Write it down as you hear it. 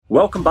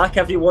Welcome back,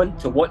 everyone,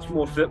 to Watch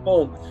More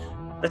Football.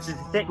 This is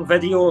the second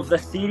video of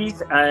this series.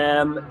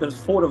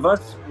 There's four of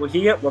us. We're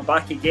here. We're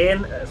back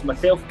again. It's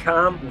myself,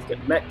 Cam. We've got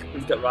Mick.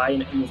 We've got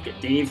Ryan, and we've got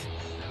Dave.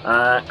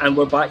 And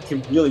we're back to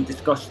really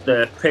discuss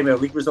the Premier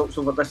League results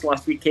over this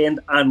last weekend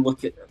and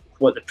look at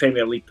what the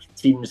Premier League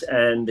teams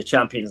and the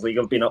Champions League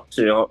have been up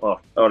to, or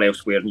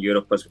elsewhere in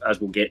Europe,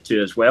 as we'll get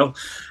to as well.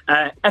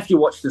 If you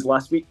watched us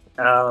last week,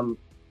 hope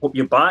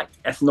you're back.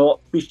 If not,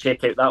 please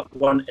check out that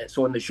one. It's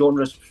on the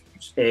Genreverse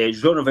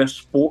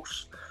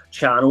Sports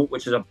channel,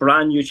 which is a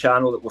brand new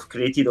channel that we've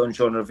created on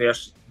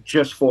Genreverse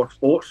just for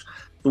sports.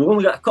 So we've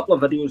only got a couple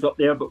of videos up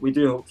there, but we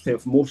do hope to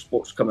have more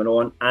sports coming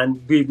on,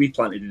 and we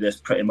plan to do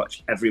this pretty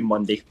much every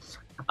Monday.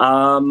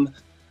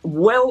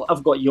 Well,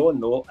 I've got you on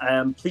though.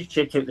 Please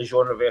check out the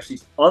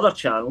Genreverse's other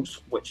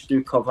channels, which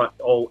do cover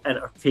all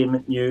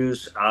entertainment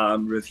news,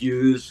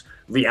 reviews,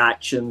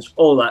 reactions,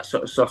 all that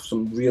sort of stuff.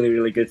 Some really,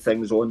 really good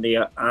things on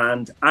there.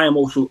 And I am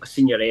also a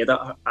senior editor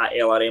at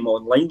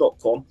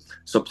lrmonline.com.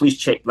 So please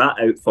check that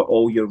out for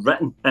all your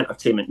written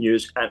entertainment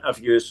news,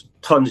 interviews,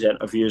 tons of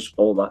interviews,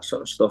 all that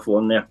sort of stuff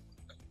on there.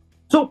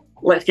 So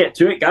let's get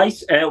to it,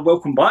 guys.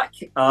 Welcome back.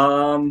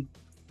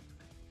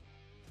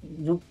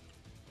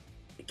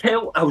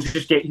 Kel, I was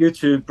just getting you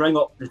to bring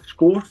up the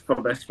scores for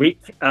this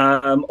week.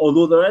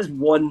 Although there is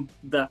one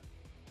that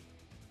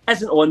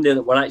isn't on there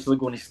that we're actually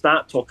going to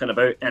start talking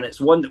about, and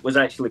it's one that was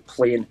actually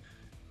playing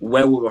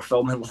while we were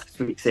filming last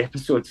week's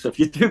episode. So if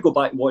you do go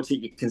back and watch it,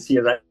 you can see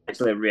us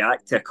actually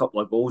react to a couple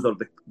of goals, or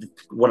the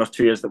one or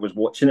two years that was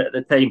watching it at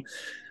the time.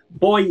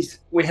 Boys,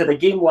 we had a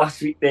game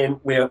last week then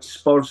where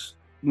Spurs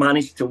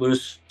managed to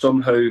lose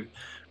somehow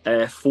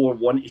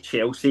 4-1 to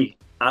Chelsea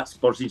at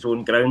Spurs'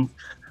 own ground.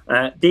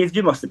 Dave,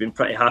 you must have been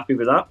pretty happy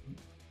with that.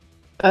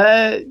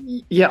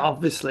 Yeah,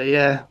 obviously,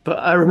 yeah. But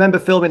I remember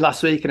filming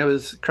last week and I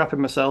was crapping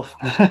myself.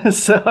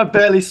 So I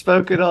barely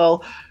spoke at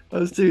all. I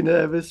was too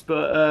nervous,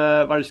 but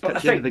I managed to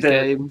catch the end of the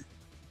game.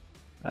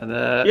 And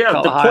yeah,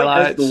 the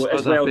highlights. Point is, though,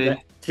 as well,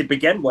 that to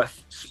begin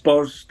with,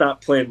 Spurs start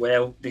playing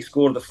well. They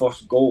score the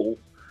first goal,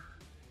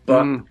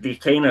 but they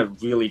kind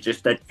of really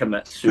just did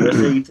commit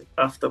suicide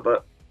after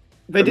that.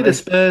 They did a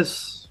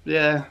Spurs,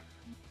 yeah.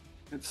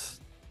 It's,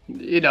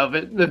 you know,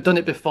 they've done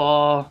it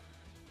before.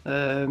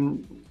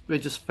 They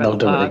just fell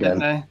apart, didn't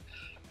they?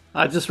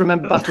 I just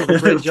remember Battle of the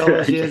Bridge all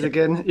those years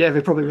again. Yeah, we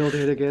probably will do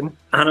it again.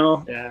 I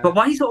know. Yeah. But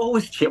why is it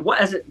always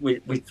what is it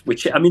with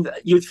I mean,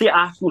 you would say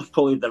Arsenal's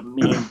probably their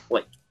main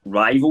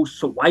rivals,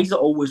 so why is it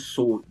always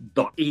so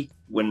dirty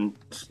when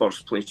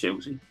Spurs play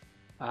Chelsea?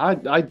 I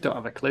don't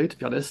have a clue, to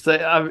be honest.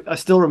 I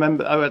still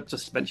remember, I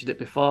just mentioned it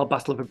before,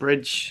 Battle of the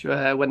Bridge,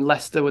 when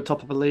Leicester were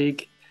top of the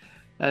league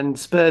and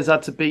Spurs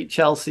had to beat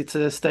Chelsea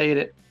to stay in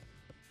it.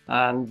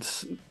 And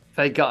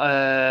they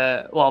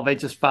got they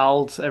just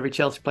fouled every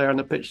Chelsea player on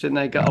the pitch, didn't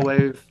they? Got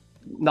away with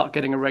not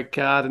getting a red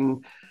card,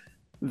 and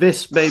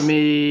this made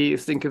me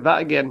think of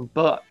that again.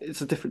 But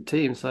it's a different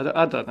team, so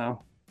I don't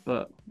know.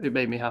 But it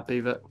made me happy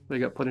that they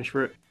got punished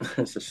for it.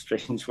 It's a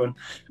strange one.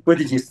 What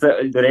did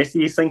the rest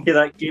of you think of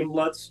that game,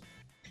 lads?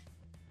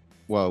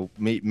 Well,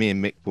 me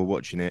and Mick were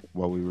watching it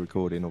while we were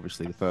recording,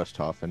 obviously the first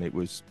half, and it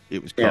was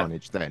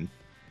carnage then.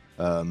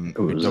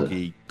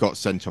 Doggy got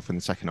sent off in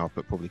the second half,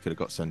 but probably could have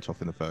got sent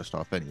off in the first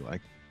half anyway.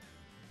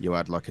 You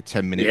had like a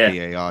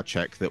 10-minute VAR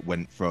check that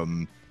went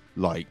from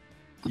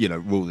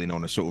ruling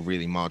on a sort of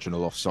really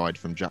marginal offside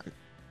from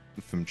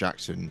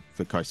Jackson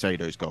for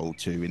Caicedo's goal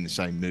to, in the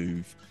same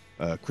move,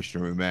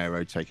 Christian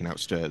Romero taking out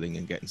Sterling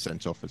and getting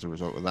sent off as a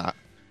result of that.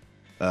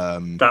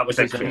 That was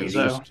crazy.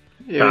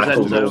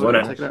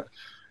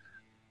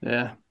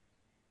 Yeah.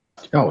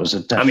 Oh, it was a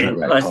definite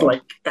red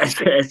card.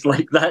 It's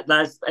like that.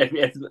 That's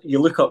if you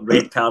look up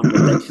red card in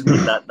the dictionary,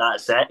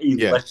 that's it. He's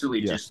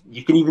literally just,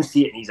 you can even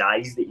see it in his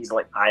eyes that he's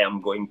like, I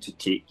am going to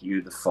take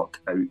you the fuck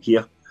out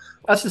here.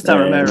 That's just how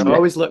Romero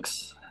always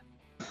looks.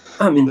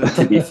 I mean,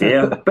 to be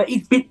fair, but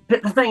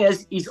the thing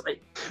is, he's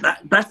like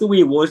that's the way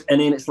he was, and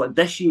then it's like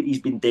this year he's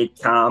been dead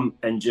calm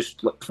and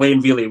just like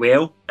playing really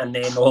well, and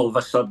then all of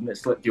a sudden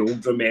it's like the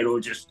old Romero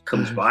just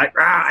comes back.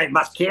 I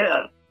must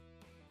care.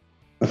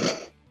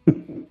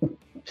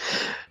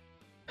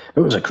 It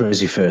was a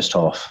crazy first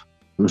half.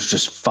 It was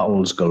just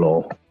fouls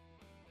galore.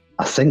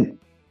 I think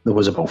there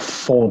was about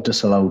 4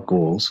 disallowed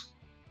goals.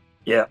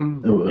 Yeah.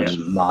 It was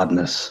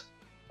madness.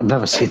 I've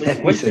never seen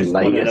anything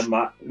like it.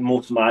 One of the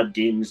most mad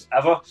games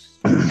ever.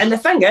 And the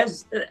thing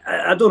is,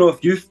 I don't know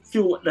if you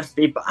feel like this,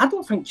 Dave, but I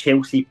don't think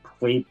Chelsea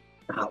played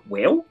that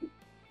well.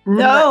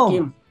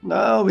 No,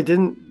 we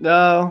didn't.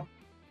 No.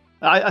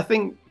 I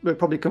think we're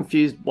probably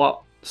confused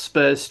what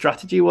Spurs'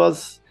 strategy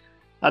was.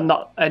 And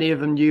not any of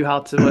them knew how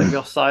to work the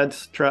offside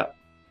trap.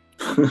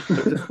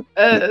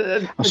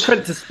 Credit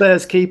to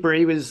Spurs keeper,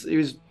 he was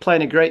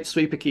playing a great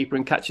sweeper keeper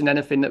and catching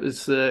anything that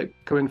was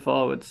coming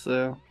forward.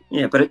 So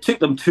yeah, but it took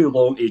them too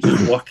long to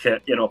just work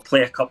it.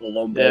 Play a couple of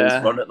long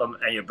balls, run at them,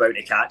 and you're bound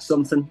to catch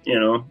something.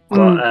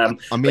 But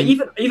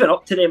even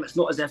up to them, it's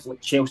not as if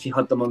like Chelsea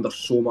had them under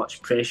so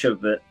much pressure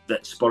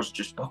that Spurs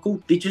just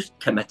buckled. They just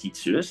committed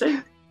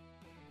suicide.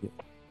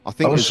 I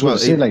think as well,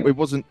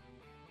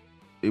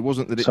 it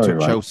wasn't that it took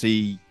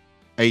Chelsea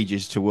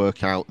ages to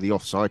work out the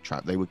offside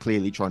trap. They were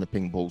clearly trying to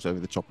ping balls over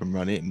the top and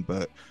run in,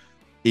 but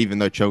even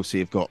though Chelsea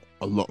have got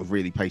a lot of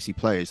really pacey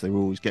players, they were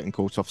always getting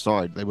caught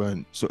offside. They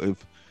weren't sort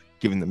of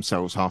giving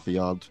themselves half a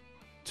yard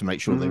to make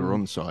sure they were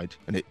onside.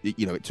 And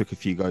it took a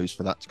few goes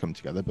for that to come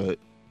together. But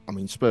I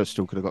mean, Spurs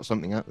still could have got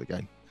something out of the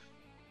game.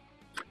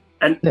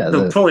 And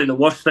probably the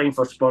worst thing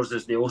for Spurs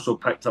is they also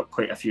picked up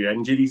quite a few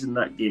injuries in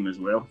that game as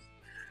well.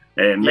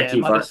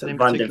 Mickey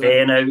van de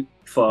Ven out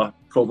for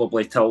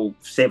probably till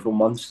several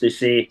months, they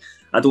say.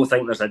 I don't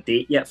think there's a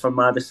date yet for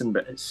Maddison,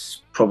 but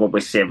it's probably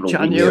several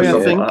January, weeks.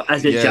 I think.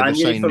 Is it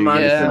January for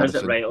Maddison? Yeah. Is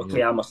it right?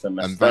 Okay, I must have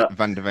missed And that.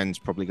 Van de Ven's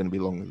probably going to be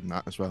longer than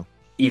that as well.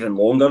 Even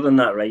longer than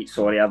that, right?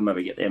 Sorry, I've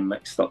maybe get them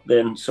mixed up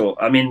then. So,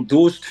 I mean,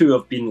 those two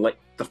have been like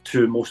the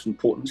two most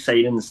important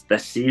signings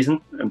this season,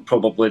 and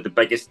probably the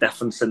biggest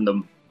difference in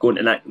them going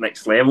to that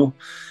next level.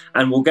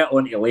 And we'll get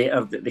on to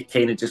later that they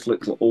kind of just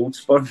look like old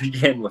Spurs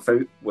again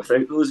without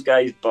those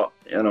guys. But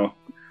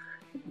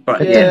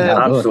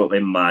absolutely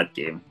mad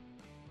game.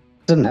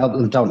 Didn't help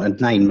them down to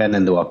 9 men,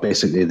 and they were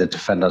basically the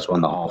defenders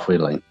on the halfway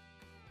line.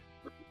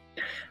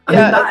 I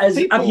mean, that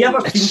is. Have you ever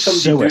seen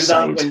somebody do that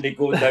suicide. when they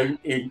go down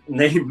to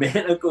 9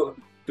 men ago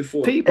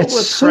before? People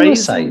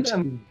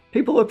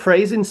were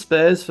praising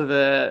Spurs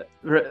for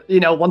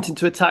wanting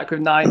to attack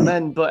with 9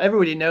 men, but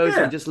everybody knows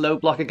when you just low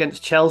block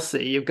against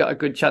Chelsea, you've got a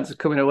good chance of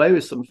coming away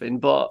with something.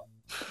 But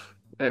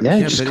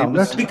because they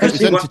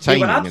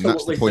were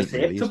absolutely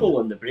susceptible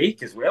on the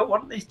break as well,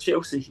 weren't they?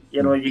 Chelsea,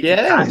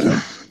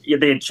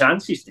 they had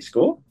chances to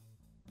score.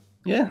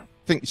 Yeah,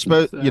 I think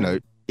Spurs,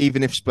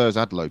 even if Spurs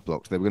had low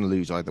blocks, they were going to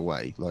lose either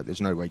way. Like,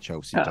 there's no way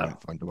Chelsea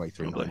don't find a way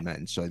through 9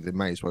 men, so they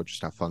may as well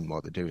just have fun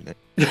while they're doing it.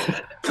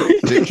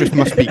 It just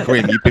must be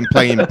grim. You've been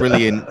playing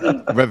brilliant,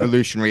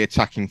 revolutionary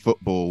attacking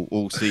football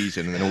all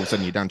season, and then all of a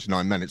sudden you're down to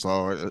 9 men. It's like,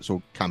 all right, let's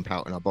all camp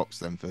out in our box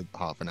then for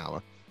half an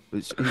hour.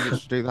 It's easy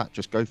just to do that.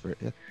 Just go for it.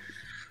 Yeah.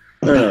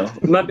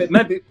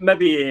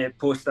 Maybe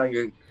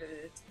posting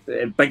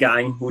Big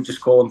Ang, we'll just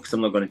call him, because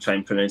I'm not going to try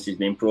and pronounce his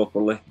name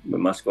properly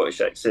with my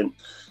Scottish accent.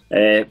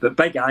 But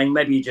Big Ang,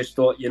 maybe he just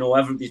thought,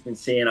 everybody's been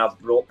saying I've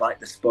brought back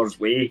the Spurs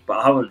way, but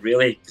I haven't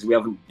really, because we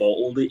haven't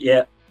bottled it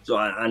yet. So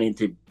I need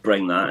to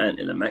bring that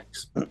into the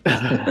mix.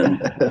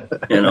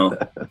 And,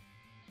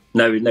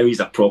 now he's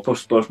a proper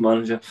Spurs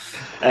manager.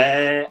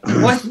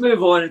 Let's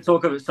move on and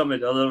talk about some of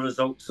the other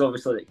results,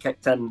 obviously, that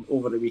kicked in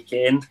over the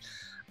weekend.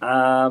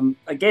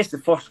 I guess the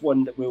first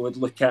one that we would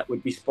look at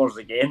would be Spurs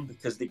again,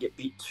 because they get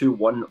beat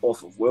 2-1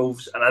 off of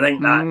Wolves, and I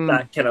think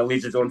that kind of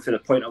leads us on to the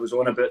point I was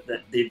on about,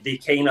 that they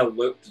kind of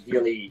looked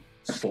really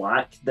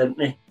slack, didn't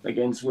they,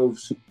 against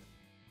Wolves?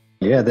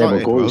 Yeah, they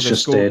were goals,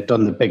 just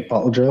done the big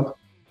bottle job.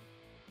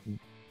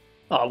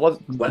 Oh, what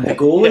the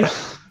goalie?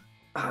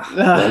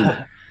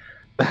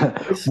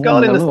 They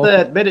scored in the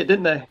 3rd minute,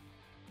 didn't they?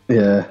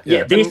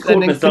 Yeah. They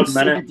scored in the 3rd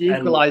minute. The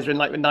equaliser in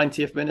like the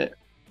 90th minute.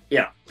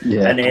 Yeah.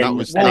 And then that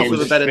was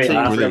a better team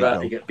after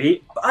that to get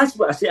beat. But that's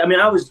what I say. I mean,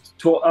 I was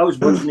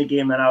watching the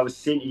game and I was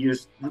saying to you,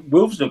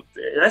 Wolves have,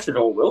 this is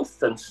all Wolves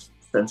since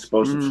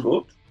Spurs have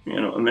scored. You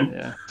know what I mean?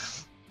 Yeah.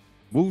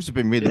 Wolves have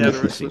been really good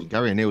this season.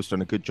 Gary O'Neill's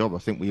done a good job. I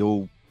think we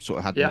all sort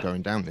of had them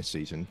going down this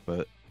season,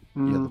 but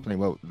they're playing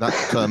well.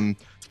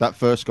 That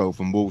first goal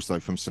from Wolves, though,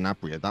 from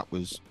Sanabria, that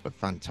was a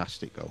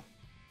fantastic goal.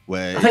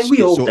 Where I think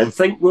we all did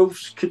think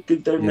Wolves could go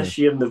down this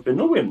year, and they've been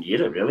nowhere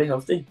near it, really,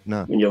 have they?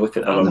 No. When you look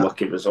at their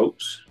unlucky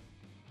results.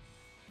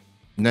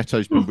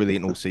 Neto's been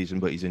brilliant all season,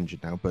 but he's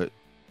injured now. But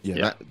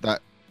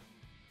that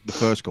the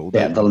first goal,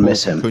 they'll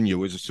miss him. Cunha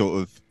was a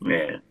sort of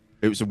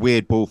it was a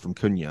weird ball from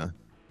Cunha,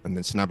 and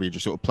then Sanabria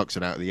just sort of plucks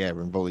it out of the air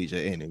and volleys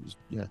it in. It was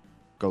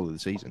goal of the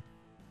season.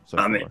 So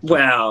I mean,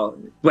 yeah.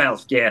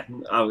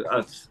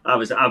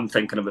 I'm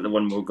thinking about the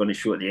one we're going to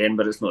show at the end,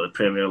 but it's not the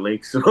Premier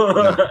League, so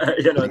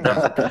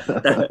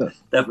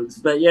difference.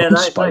 But yeah,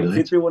 that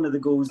could be one of the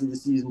goals of the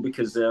season,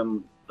 because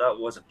that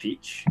was a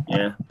peach.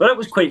 Yeah, but it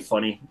was quite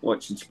funny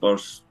watching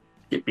Spurs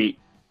get beat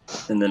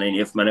in the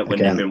 90th minute when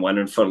they've been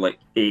winning for like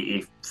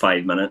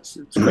 85 minutes.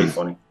 It's quite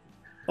funny.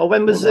 Oh,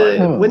 when was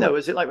the winner?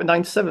 Was it like the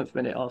 97th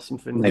minute or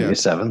something?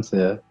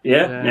 97th,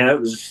 yeah. It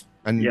was.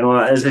 And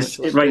as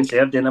Ryan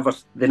said, they never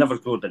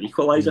scored an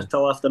equaliser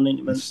till after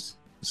 90 minutes.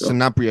 So.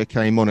 Sanabria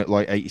came on at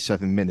like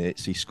 87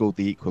 minutes. He scored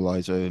the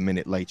equaliser a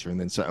minute later and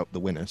then set up the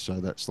winner. So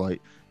that's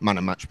like man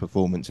of match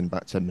performance in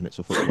about 10 minutes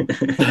of football.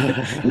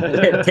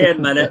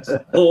 10 minutes,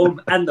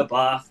 home, in the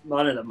bath,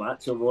 man of the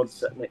match award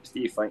sitting next to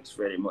you. Thanks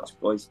very much,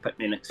 boys. Pick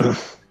me next week.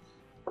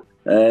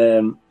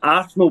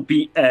 Arsenal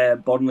beat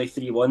Burnley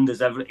 3-1.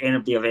 Does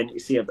anybody have anything to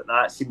say about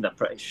that? It seemed a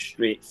pretty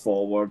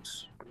straightforward.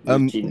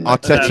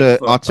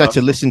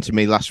 Arteta listened to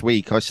me last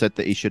week. I said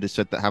that he should have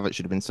said that Havertz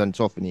should have been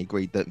sent off, and he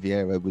agreed that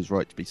Vieira was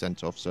right to be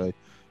sent off. So,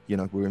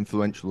 we're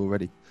influential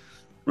already.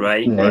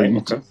 Right.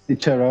 He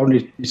turned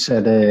around. He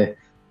said,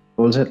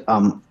 "What was it?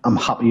 I'm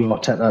happy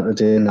Arteta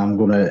today, and I'm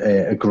going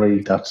to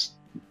agree that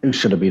it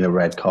should have been a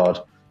red card."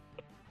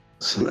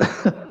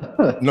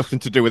 Nothing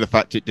to do with the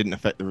fact it didn't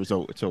affect the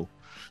result at all.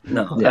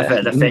 No, if it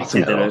had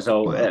affected the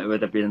result, it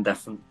would have been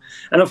different.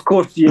 And of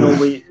course,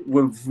 we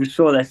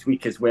saw this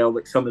week as well,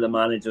 like some of the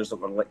managers that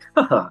were like,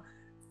 haha,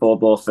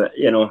 fob off it,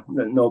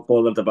 not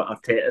bothered about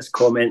Arteta's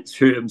comments,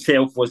 who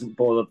himself wasn't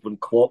bothered when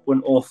Klopp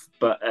went off,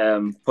 but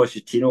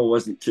Pochettino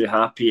wasn't too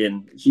happy,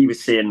 and he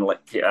was saying,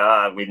 like,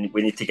 we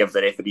need to give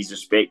the referees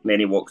respect, and then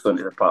he walks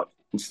onto the park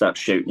and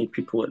starts shouting at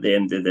people at the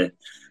end of the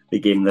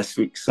game this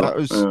week.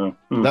 So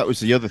that was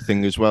the other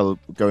thing as well,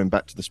 going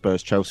back to the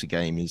Spurs-Chelsea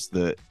game, is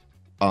that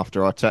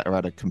after Arteta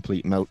had a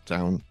complete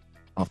meltdown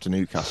after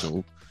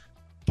Newcastle,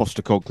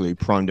 Postecoglou,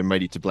 primed and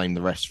ready to blame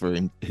the refs for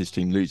his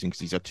team losing because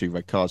he's had 2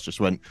 red cards,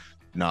 just went,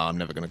 "No, I'm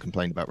never going to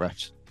complain about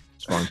refs.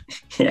 It's fine."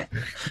 Yeah.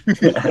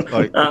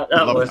 Like,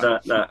 that was a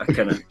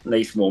kind of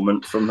nice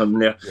moment from him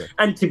there. Yeah.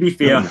 And to be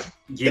fair,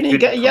 didn't he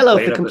get a yellow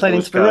for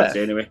complaining to the ref?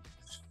 Anyway.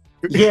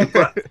 Yeah,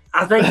 but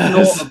I think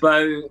not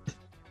about...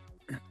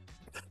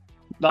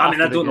 I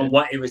don't know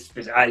what it was.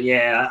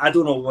 I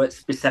don't know what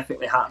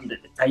specifically happened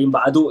at the time,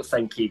 but I don't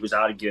think he was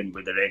arguing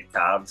with the red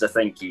cards. I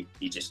think he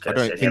just kind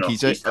of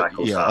said,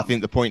 I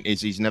think the point is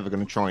he's never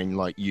going to try and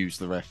use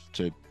the ref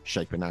to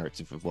shape a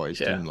narrative of why his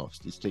team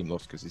lost. His team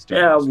lost because his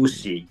team lost. We'll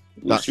see.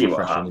 That's see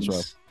what happens.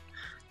 As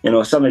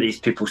well. Some of these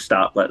people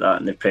start like that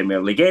in the Premier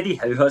League. Eddie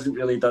Howe hasn't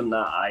really done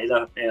that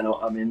either, you know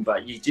what I mean?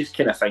 But you just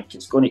kind of think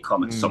it's going to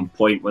come at some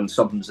point when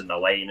something's in the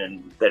line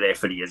and the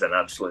referee is an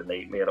absolute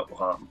nightmare. It will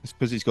happen. It's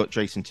because he's got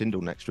Jason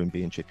Tyndall next to him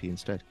being chippy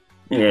instead.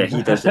 Yeah,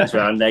 he does it as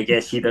well, and I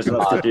guess he doesn't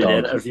have to do the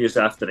interviews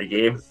after the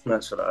game.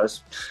 That's what it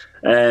is.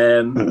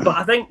 But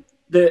I think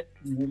that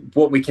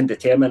what we can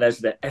determine is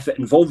that if it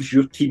involves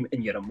your team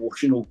and you're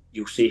emotional,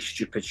 you'll say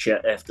stupid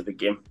shit after the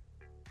game.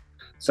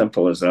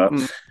 Simple as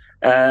that.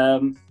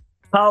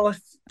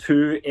 Palace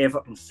 2,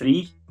 Everton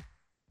 3.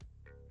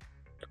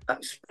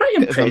 That's a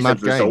pretty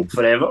impressive result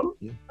for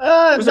Everton.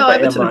 No,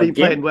 Everton have been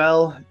playing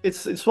well.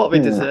 It's what we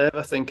deserve,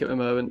 I think, at the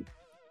moment.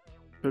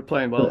 We're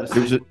playing well. It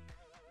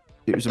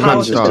was a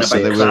match start,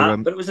 so they were.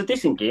 But it was a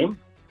decent game.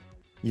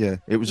 Yeah,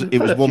 it was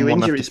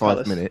 1-1 after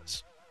 5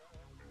 minutes.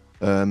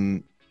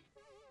 I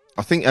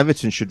think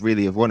Everton should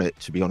really have won it,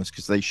 to be honest,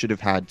 because they should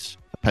have had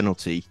a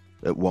penalty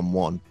at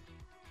 1-1.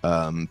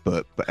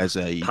 But as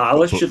a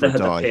Palace should have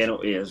had a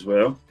penalty as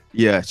well.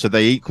 Yeah, so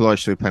they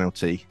equalised through a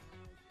penalty,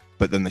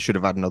 but then they should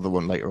have had another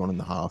one later on in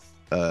the half.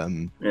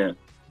 The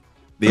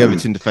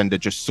Everton defender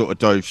just sort of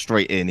dove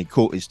straight in. He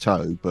caught his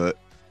toe, but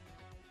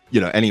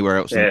anywhere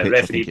else in the pitch,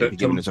 I think it'd be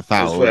given as a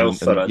foul.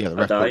 The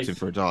ref booked him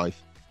for a dive,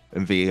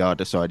 and VAR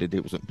decided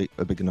it was a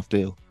big enough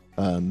deal.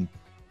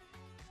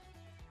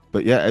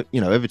 But yeah,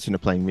 Everton are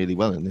playing really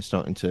well, and they're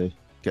starting to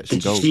get some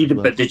goals.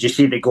 But did you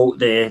see the goal?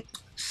 The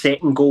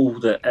second goal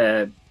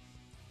that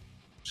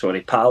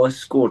Palace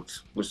scored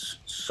was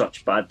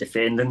such bad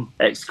defending.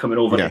 It's coming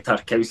over to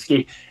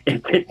Tarkowski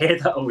and head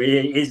it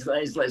away.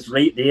 It's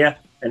right there,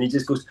 and he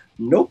just goes,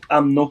 "Nope,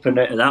 I'm noping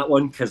out of that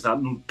one because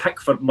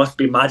Pickford must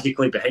be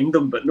magically behind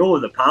him." But no,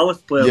 the Palace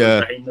player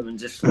was behind him and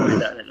just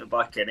slotted it in the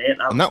back of net.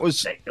 That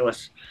was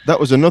ridiculous. That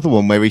was another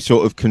one where he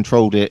sort of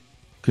controlled it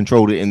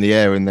in the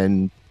air and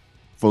then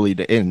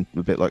volleyed it in,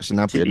 a bit like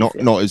Sanabria.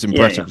 Not as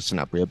impressive as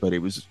Sanabria, but it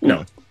was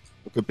a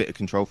good bit of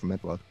control from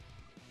Edouard.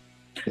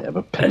 Yeah,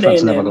 but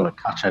Pickford's never going to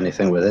catch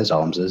anything with his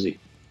arms, is he?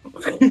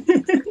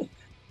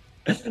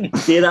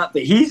 Say that,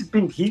 but he's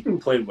been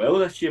playing well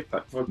this year,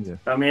 Pickford. Yeah.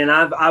 I mean,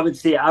 I would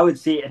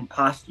say in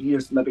past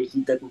years maybe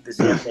he didn't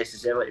deserve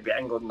necessarily to be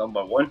England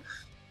number one,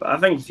 but I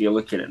think if you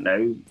look at it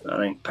now, I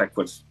think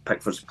Pickford's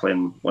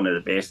playing one of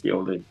the best of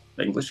all the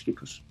English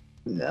keepers.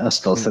 Yeah, I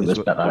still think there's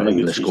better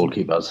English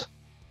goalkeepers.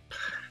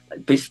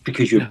 It's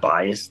because you're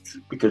biased,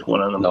 because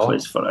one of them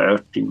plays for our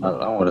team.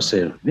 I want to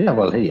say,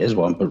 he is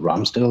one, but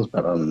Ramsdale's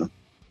better than him.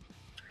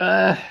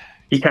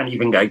 He can't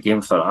even get a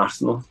game for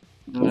Arsenal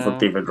over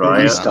David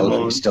Raya.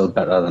 He's still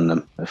better than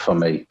them. For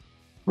me,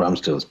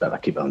 Ramsdale's better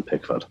keeper than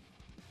Pickford.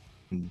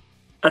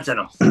 I don't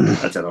know.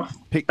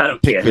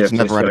 Pickford's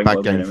never had a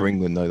bad game for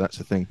England, though. That's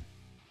the thing.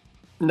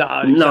 No,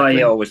 exactly.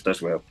 He always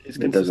does well. He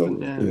does well.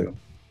 Yeah.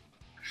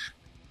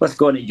 Let's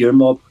go into your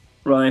mob,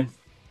 Ryan.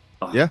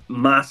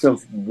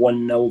 Massive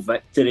 1-0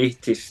 victory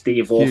to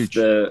stave off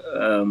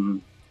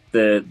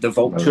the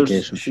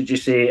vultures, should you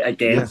say,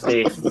 against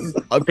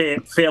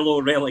the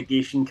fellow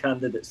relegation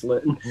candidates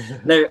Luton.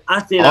 Now,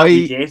 I say that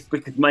with jest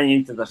because Man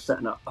United are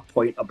sitting at a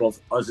point above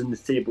us in the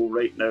table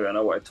right now, and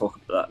I want to talk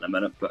about that in a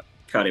minute, but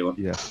carry on.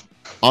 Yeah.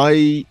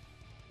 I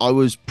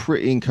was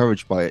pretty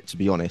encouraged by it, to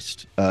be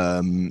honest.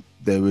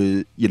 There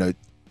were,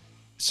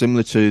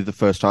 similar to the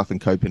first half in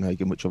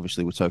Copenhagen, which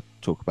obviously we'll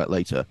talk about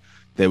later,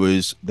 there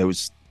was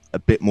a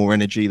bit more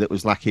energy that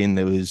was lacking.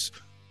 There was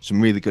some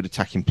really good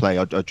attacking play.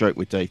 I joked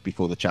with Dave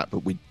before the chat,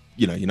 but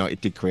United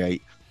did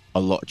create a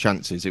lot of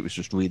chances. It was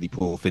just really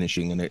poor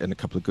finishing and a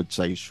couple of good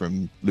saves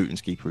from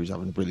Luton's keeper, who's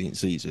having a brilliant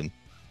season.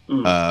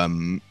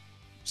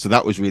 So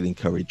that was really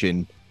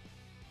encouraging.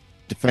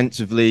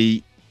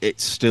 Defensively,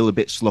 it's still a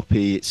bit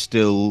sloppy. It's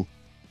still,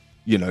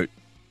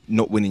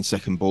 not winning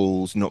second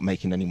balls, not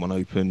making anyone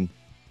open.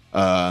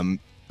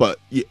 But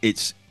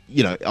it's,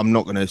 I'm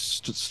not going to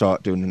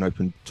start doing an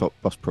open top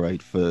bus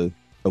parade for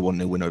a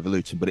 1-0 win over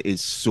Luton, but it is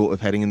sort of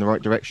heading in the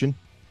right direction.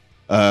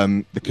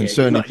 The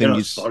concerning thing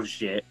is...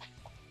 Yet.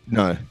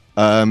 No.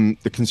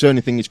 The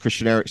concerning thing is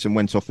Christian Eriksen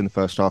went off in the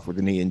first half with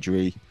a knee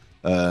injury.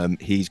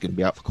 He's going to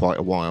be out for quite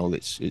a while.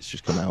 It's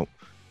just come out.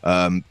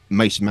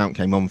 Mason Mount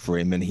came on for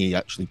him, and he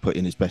actually put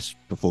in his best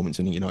performance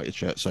in a United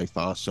shirt so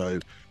far. So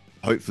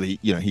hopefully,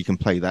 he can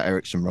play that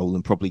Eriksen role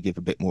and probably give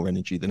a bit more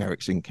energy than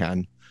Eriksen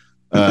can.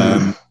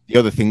 The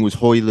other thing was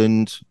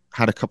Højlund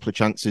had a couple of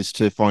chances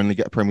to finally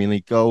get a Premier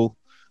League goal.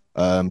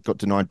 Got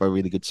denied by a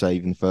really good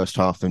save in the first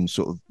half and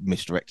sort of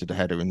misdirected a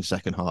header in the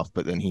second half,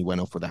 but then he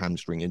went off with a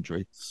hamstring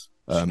injury.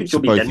 So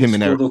both him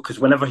and Eriksen, because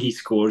whenever he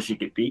scores, you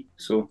get beat.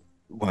 So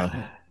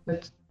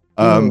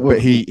but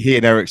he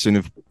and Eriksen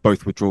have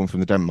both withdrawn from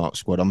the Denmark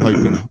squad. I'm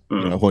hoping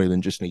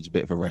Højlund just needs a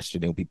bit of a rest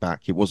and he'll be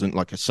back. It wasn't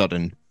like a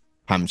sudden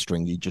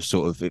hamstring. He just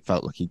it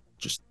felt like he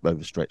just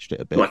overstretched it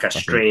a bit, like a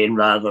strain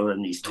rather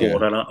than he's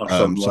torn it or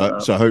something.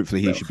 So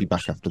hopefully he should be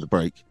back after the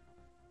break.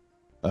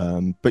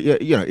 But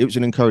yeah, it was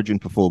an encouraging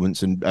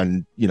performance,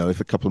 and if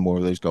a couple more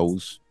of those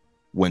goals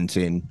went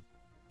in,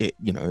 it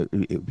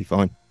would be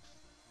fine.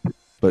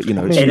 But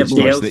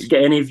anybody else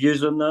get any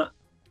views on that?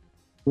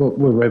 We're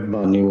with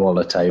Man U all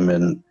the time,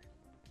 and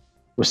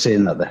we're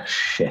saying that they're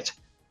shit,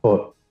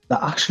 but they're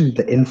actually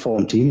the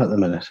informed team at the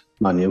minute,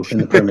 Man U, in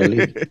the Premier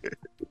League.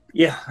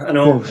 Yeah, I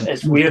know.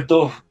 It's weird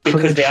though,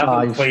 because they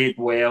haven't played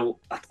well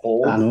at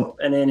all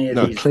in any of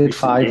these. They played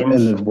 5 games.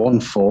 And they've won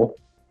 4.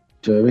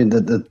 Do you know what I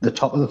mean? The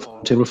top of the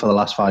form table for the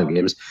last 5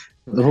 games,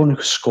 they've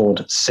only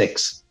scored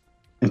 6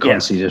 and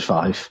conceded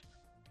 5.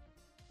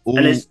 All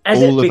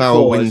of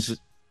our wins,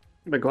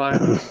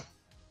 Maguire.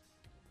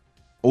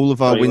 All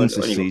of our wins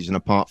this season,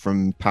 apart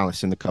from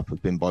Palace in the Cup,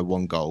 have been by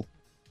 1 goal.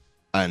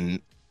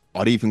 And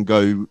I'd even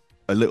go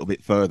a little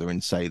bit further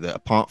and say that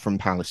apart from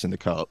Palace in the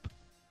Cup,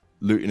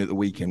 Luton at the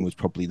weekend was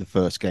probably the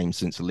first game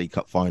since the League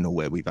Cup final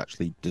where we've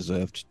actually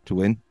deserved to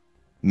win.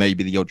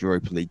 Maybe the odd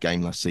Europa League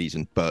game last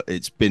season, but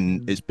it's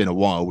been a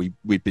while.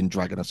 We've been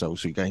dragging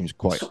ourselves through games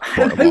quite a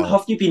while. How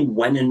have you been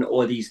winning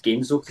all these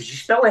games though? Because you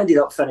still ended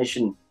up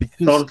finishing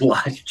third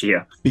last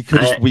year.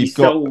 Because we've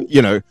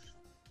got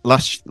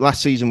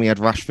last season we had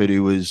Rashford,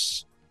 who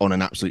was on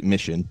an absolute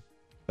mission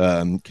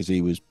because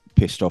he was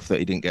pissed off that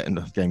he didn't get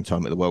enough game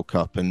time at the World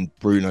Cup, and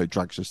Bruno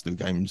drags us through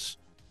games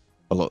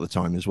a lot of the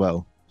time as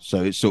well.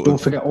 So it's don't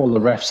forget all the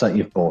refs that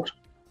you've bought.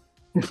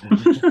 No,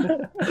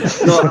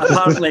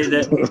 apparently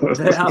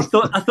I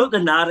thought the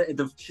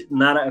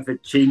narrative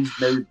had changed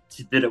now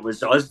that it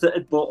was us that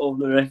had bought all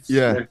the refs.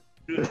 Yeah.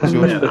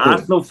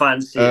 Arsenal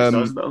fans say it's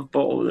us that have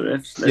bought all the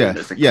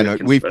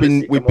refs.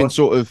 We've been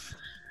sort of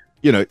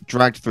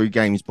dragged through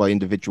games by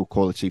individual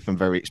quality from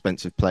very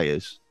expensive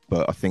players,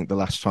 but I think the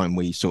last time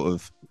we sort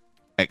of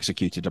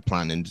executed a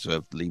plan and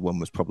deservedly won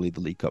was probably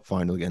the League Cup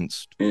final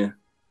against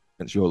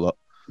your lot.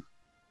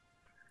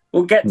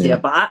 We'll get to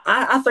it, but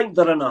I think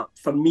they're in a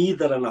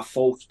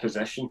false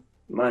position,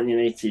 Man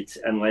United,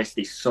 unless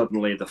the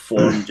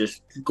form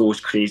just goes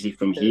crazy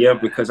from here,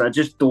 because I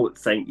just don't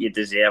think you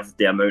deserve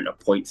the amount of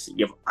points that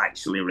you've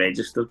actually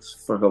registered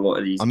for a lot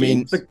of these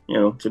games.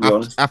 To be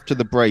honest. After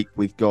the break,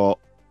 we've got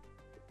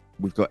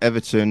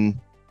Everton,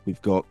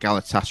 we've got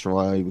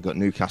Galatasaray, we've got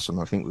Newcastle,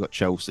 and I think we've got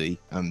Chelsea,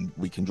 and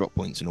we can drop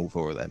points in all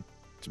 4 of them,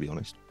 to be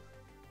honest.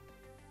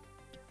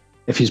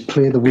 If he's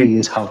played the way he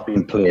have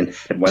been playing,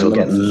 he'll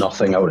get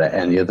nothing out of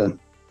any of them.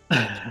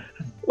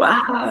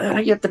 Well,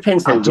 it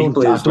depends how we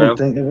play as well.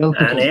 Think they will,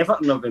 and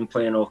Everton have been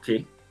playing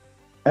okay.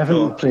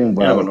 Everton are playing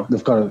well.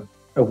 They've got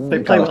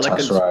they play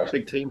with like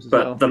big teams as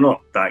well. They're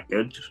not that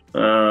good.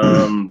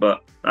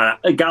 But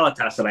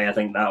Galatasaray, I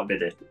think that'll be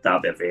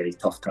a very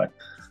tough time.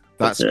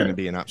 That's going to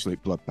be an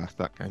absolute bloodbath,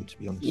 that game, to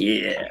be honest.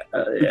 Yeah,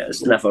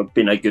 it's never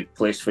been a good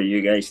place for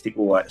you guys to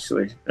go,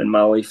 actually, in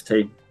my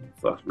lifetime,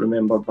 if I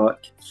remember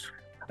back.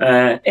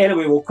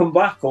 Anyway, we'll come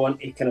back on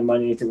to kind of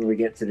Man United when we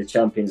get to the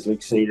Champions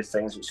League side of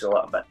things, which is a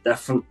little bit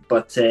different.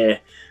 But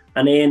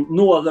and then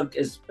no other,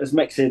 as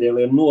Mick said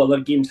earlier, no other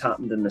games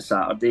happened on the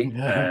Saturday.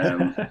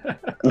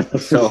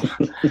 So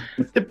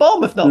did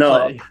Bournemouth not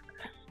play?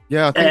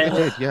 Yeah, I think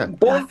they did. Yeah,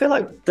 I feel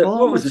like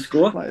what was the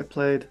score? Might have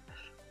played.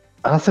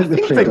 I think they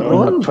played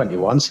on the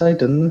 21 side,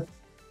 didn't they?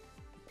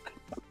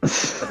 I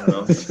don't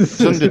know. It's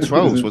under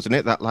 12s, wasn't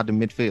it? That lad in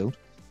midfield.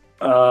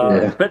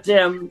 But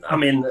I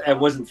mean, it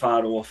wasn't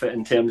far off it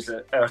in terms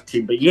of our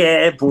team. But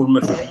yeah,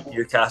 Bournemouth beat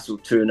Newcastle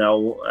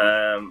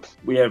 2-0.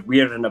 We're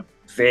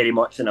very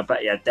much in a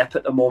bit of a dip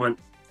at the moment.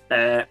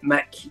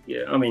 Mick,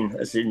 I mean,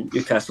 as a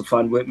Newcastle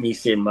fan, with me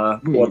saying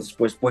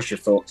what's your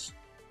thoughts?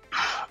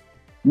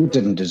 We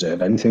didn't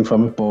deserve anything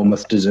from it.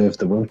 Bournemouth deserved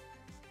the win.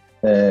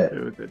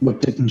 We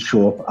didn't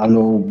show up. I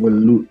know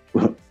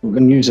we're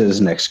going to use it as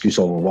an excuse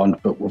all we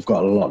want, but we've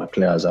got a lot of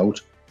players out.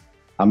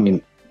 I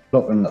mean,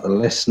 looking at the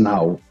list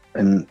now,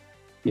 and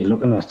you're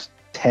looking at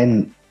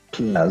 10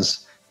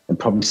 players, and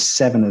probably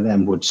 7 of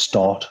them would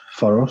start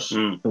for us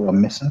who are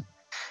missing.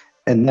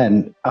 And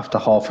then after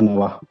half an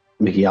hour,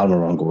 Mickey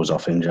Almiron goes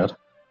off injured.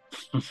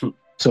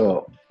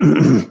 So,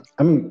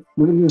 I mean,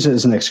 we can use it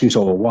as an excuse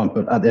all we want,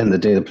 but at the end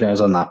of the day, the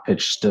players on that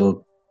pitch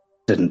still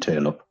didn't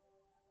turn up.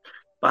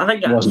 But I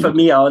think for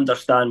me, I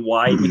understand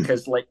why,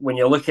 because like when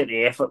you look at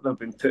the effort they've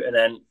been putting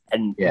in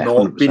and not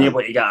 100%. Being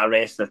able to get a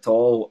rest at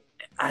all,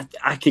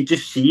 I could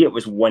just see it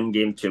was one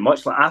game too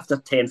much. Like after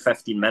 10,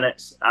 15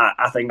 minutes,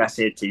 I think I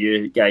said to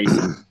you guys,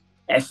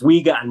 if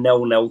we get a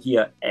 0-0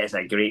 here, it's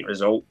a great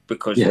result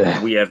because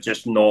we are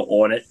just not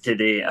on it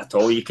today at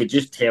all. You could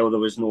just tell there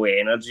was no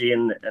energy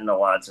in the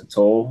lads at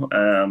all.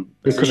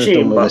 It's a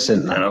shame, but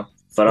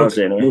for us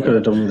anyway. We could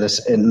have done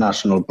this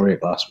international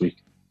break last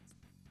week.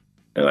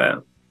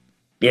 Well,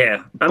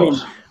 yeah, I mean,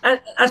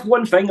 that's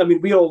one thing. I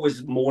mean, we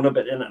always moan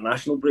about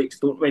international breaks,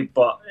 don't we?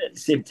 But at the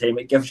same time,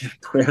 it gives your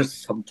players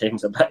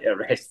sometimes a bit of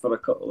rest for a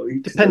couple of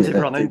weeks. Depends if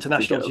you're on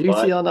international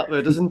duty on that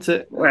word, doesn't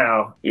it?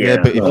 Well, yeah,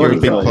 but if you're a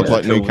big club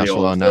like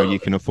Newcastle are now, you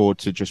can afford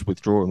to just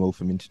withdraw them all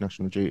from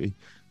international duty.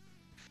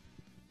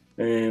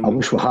 I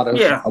wish we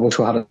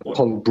had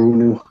Paul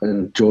Bruno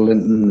and Joe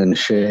Linton and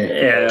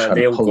Shea. Yeah,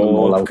 they'll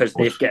go because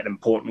they've got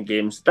important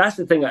games. That's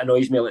the thing that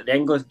annoys me. Like the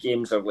English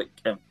games are like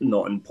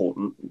not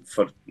important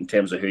in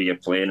terms of who you're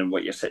playing and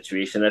what your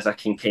situation is. I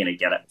can kind of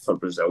get it for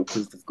Brazil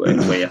because they've got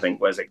to play. I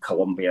think was it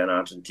Colombia and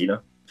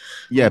Argentina.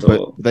 Yeah,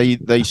 so, but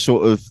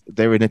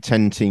they're in a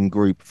 10-team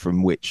group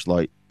from which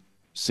like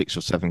 6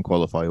 or 7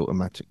 qualify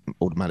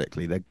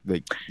automatically. They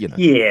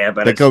yeah,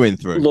 but they're going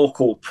through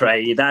local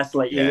pride. That's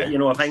like you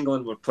know, if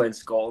England were playing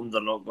Scotland,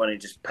 they're not going to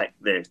just pick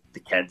the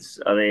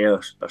kids, are they,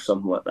 or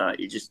something like that.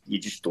 You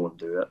just don't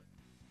do it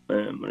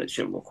when it's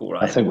your local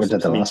rival. I think we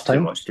did the last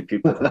time. Much to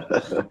people.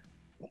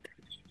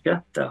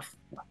 Shut the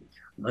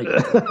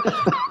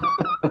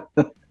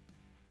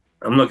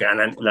I'm not getting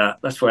into that.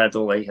 That's why I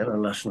don't like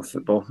international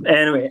football.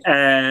 Anyway,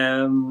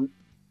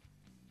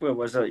 where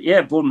was it?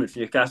 Yeah, Bournemouth,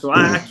 Newcastle.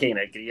 I kind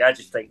of agree. I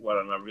just think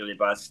we're in a really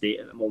bad state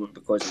at the moment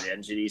because of the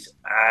injuries.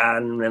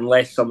 And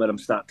unless some of them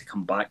start to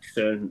come back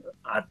soon,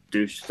 I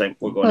do think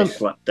we're going to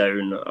slip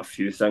down a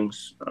few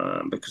things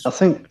because I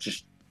think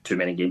just too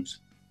many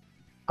games.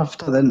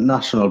 After the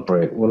national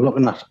break, we're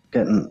looking at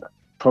getting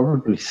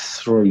probably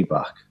 3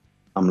 back.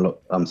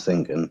 I'm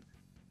thinking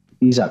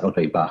Isak will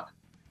be back.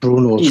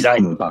 Bruno's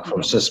coming back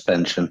from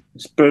suspension.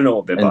 Bruno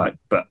will be back,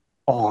 but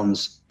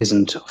Barnes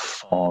isn't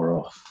far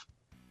off.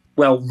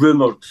 Well,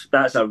 rumoured.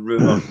 That's a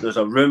rumour. There's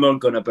a rumour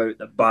going about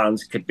that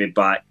Barnes could be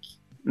back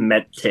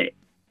mid to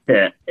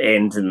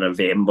end in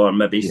November,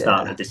 maybe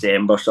start of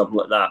December, something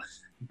like that.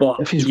 But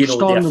the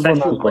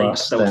official link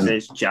still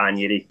says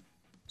January,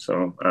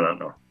 so I don't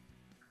know.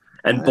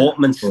 And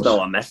Botman's still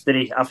a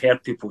mystery. I've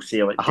heard people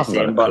say like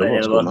December,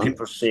 and other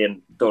people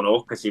saying don't know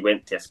because he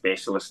went to a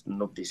specialist and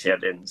nobody's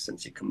heard anything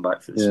since he come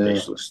back for the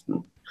specialist.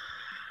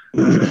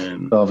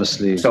 And,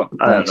 obviously, so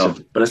I don't know,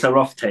 but it's a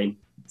rough time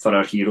for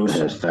our heroes.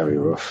 It's very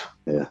rough,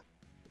 yeah.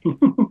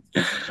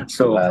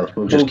 So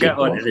we'll get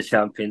on to the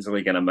Champions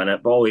League in a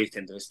minute, but all you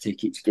can do is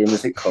take each game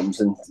as it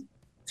comes and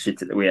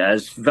shoot it the way it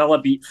is.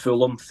 Villa beat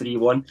Fulham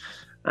 3-1.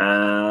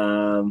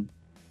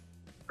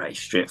 Pretty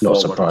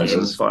straightforward game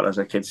as far as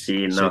I could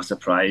see, no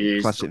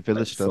surprises. Classic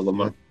Villa stuff.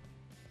 Fulham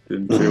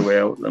doing too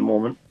well at the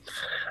moment.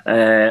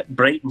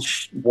 Brighton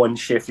won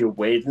Sheffield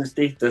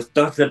Wednesday. Does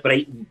the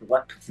Brighton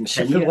blip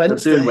continue? They're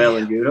doing well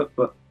in Europe,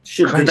 but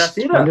did I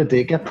say that? When did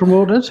they get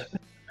promoted?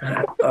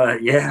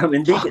 Yeah, I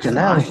mean they get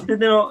smashed,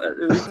 did they not, at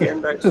the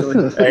weekend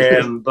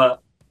actually?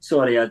 But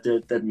sorry, I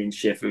did mean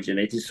Sheffield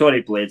United.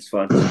 Sorry, Blades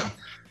fans.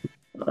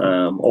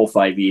 All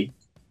 5E.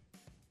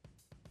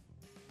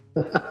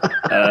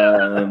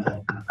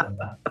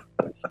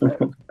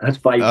 That's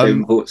 5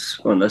 votes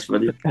on this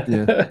video.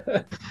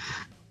 Yeah.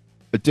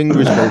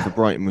 Adingra's goal for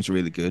Brighton was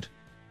really good.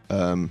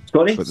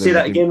 Sorry, say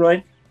that again,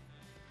 Ryan.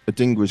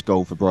 Adingra's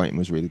goal for Brighton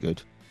was really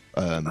good.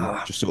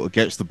 Just sort of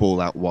gets the ball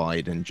out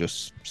wide and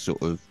just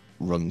sort of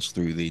runs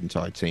through the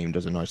entire team,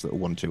 does a nice little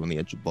 1-2 on the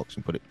edge of the box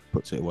and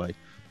puts it away.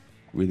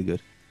 Really good.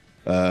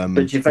 But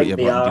do you think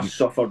they are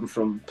suffering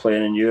from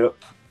playing in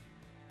Europe?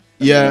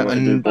 Yeah,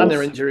 and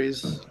their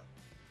injuries.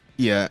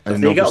 Yeah,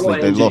 and they got a lot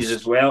of injuries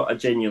as well. I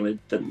genuinely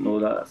didn't know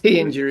that.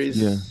 Key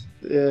injuries.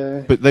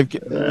 Yeah. But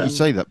you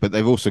say that, but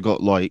they've also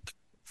got like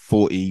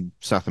 40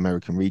 South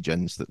American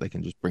regens that they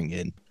can just bring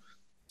in.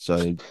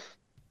 So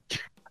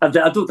I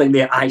don't think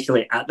they're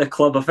actually at the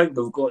club. I think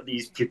they've got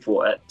these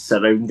people at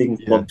surrounding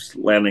clubs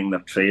learning their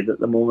trade at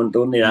the moment,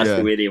 don't they? That's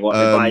the way they want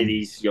to buy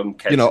these young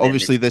kids.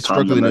 Obviously they're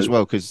struggling as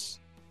well because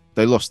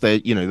they lost their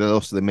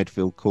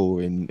midfield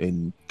core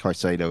in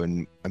Caicedo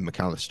and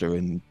McAllister,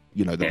 and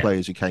the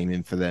players who came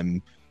in for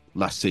them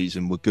last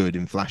season were good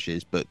in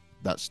flashes, but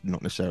that's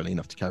not necessarily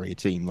enough to carry a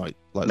team. Like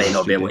may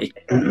not be able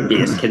to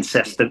be as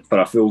consistent for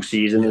a full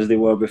season as they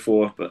were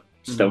before, but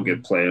still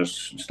good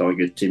players, still a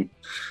good team.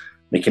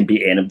 They can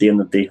beat anybody in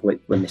the day, like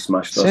when they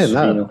smashed us.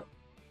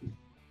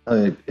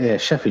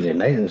 Sheffield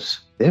United,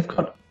 they've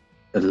got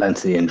a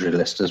lengthy injury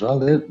list as well.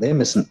 They're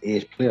missing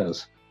 8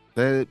 players.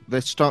 They're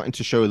starting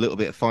to show a little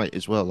bit of fight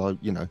as well.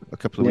 A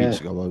couple of weeks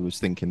ago, I was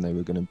thinking they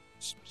were going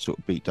to sort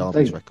of beat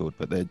Derby's record,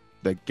 but they're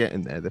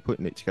getting there. They're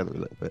putting it together a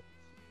little bit.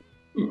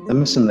 They're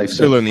missing. They've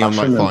still only on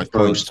like 5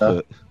 points.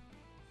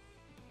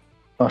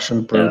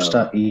 Fashion,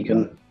 Brewster,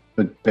 Egan,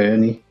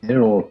 McBurney, they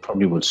all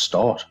probably would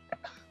start.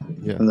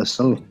 Yeah, and they're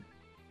still.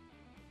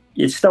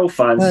 You'd still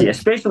fancy,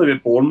 especially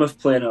with Bournemouth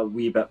playing a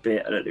wee bit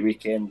better at the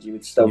weekend, you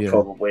would still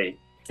probably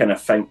kind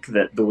of think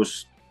that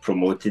those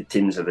promoted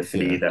teams are the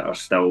three Yeah. that are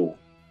still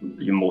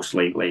you're most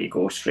likely to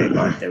go straight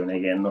back down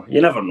again. Though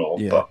you never know,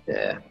 Yeah. but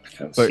Yeah. I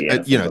can't But see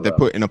anything you know, like they're that.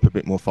 putting up a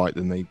bit more fight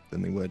than they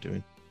were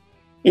doing.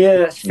 Yeah,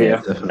 that's fair.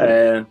 Yeah,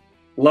 definitely.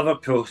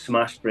 Liverpool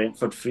smashed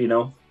Brentford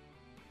 3-0.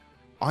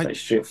 Quite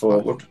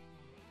straightforward.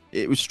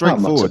 It was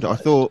straightforward. I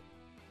surprised.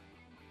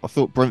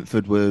 thought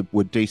Brentford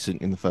were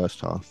decent in the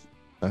first half,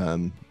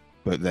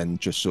 but then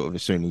just sort of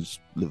as soon as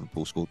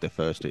Liverpool scored their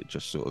first, it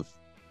just sort of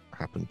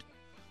happened.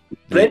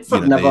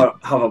 Brentford never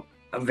have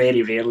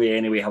very rarely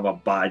anyway have a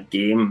bad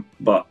game,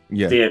 but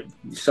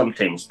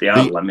sometimes they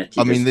are limited.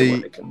 I mean, as to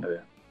what they can do.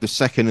 The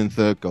second and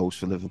third goals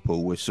for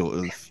Liverpool were sort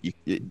of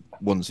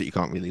ones that you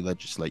can't really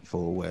legislate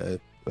for, where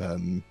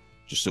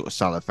just sort of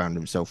Salah found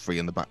himself free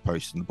in the back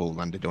post and the ball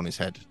landed on his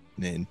head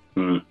and in,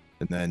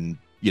 and then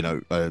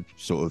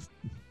sort of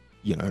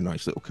a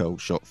nice little curl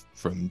shot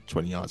from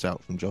 20 yards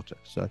out from Jota.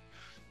 So,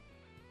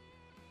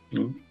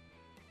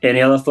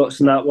 any other thoughts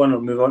on that one,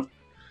 or move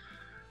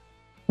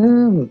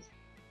on?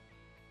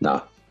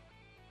 No.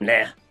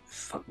 Nah,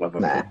 fuck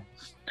Liverpool. Nah.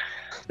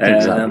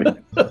 Exactly.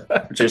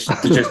 just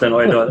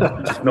annoyed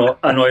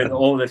at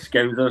all the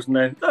Scousers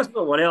now. That's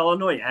not what I'll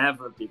annoy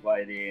everybody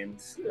by the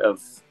end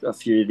of a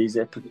few of these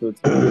episodes.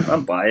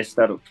 I'm biased,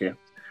 I don't care.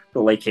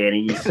 Don't like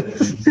any.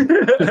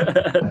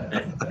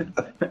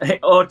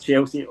 Or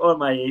Chelsea, or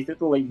my eighth. I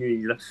don't like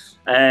you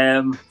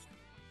either.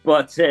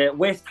 But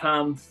West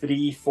Ham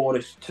 3,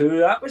 Forest 2.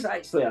 That was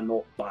actually a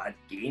not bad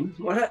game,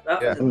 wasn't it?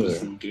 That was a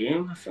decent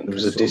game. I think it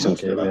was a decent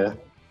game, yeah.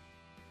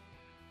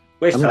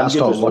 West Ham I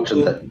started good watching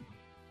result,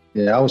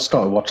 I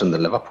started watching the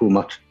Liverpool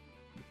match.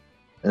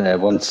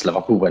 Once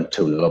Liverpool went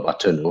 2-0 up, I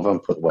turned over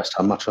and put the West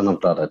Ham match on. I'm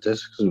glad I did,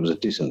 because it was a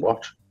decent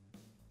watch.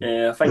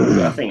 Yeah, I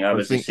think I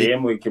was the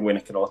same. We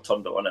can all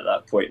turned it on at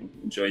that point and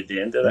enjoyed the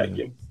end of that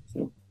game.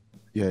 So.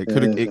 Yeah,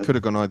 it could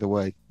have gone either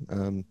way.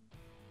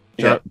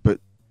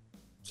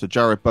 So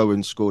Jared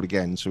Bowen scored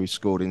again, so he's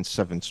scored in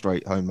 7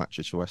 straight home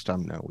matches for West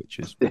Ham now, which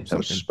is I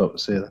was just about to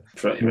say that.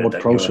 Pretty Ward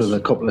ridiculous. Prowse with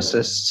a couple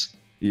assists.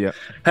 Yeah.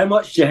 How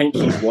much do you think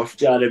he's worth,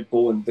 Jared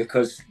Bowen?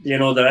 Because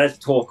there is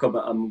talk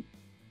about him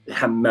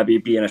maybe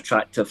being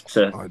attractive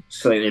to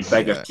slightly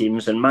bigger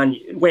teams, and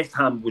West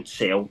Ham would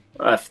sell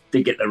if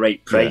they get the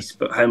right price.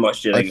 But how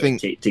much do you think it would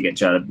take to get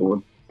Jared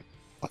Bowen?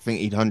 I think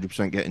he'd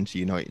 100% get into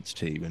United's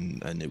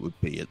team, and it would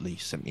be at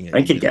least 70. I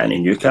think he'd get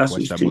in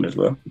Newcastle's team as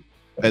well.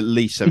 At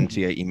least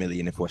 70, 80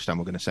 million if West Ham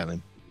were going to sell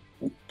him.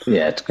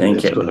 Yeah, it's going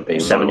to be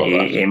 70,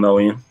 80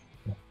 million.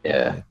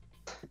 Yeah.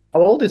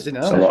 How old is he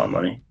now? That's a lot of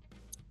money.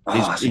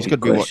 He's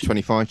going to be,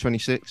 25,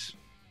 26?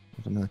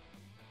 I don't know.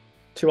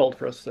 Too old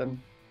for us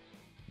then.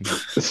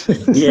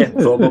 Yeah,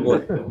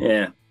 probably.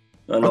 Yeah.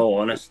 In all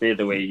honesty,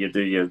 the way you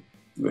do your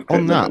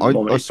on that,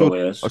 I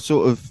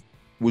sort of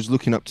was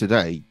looking up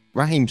today.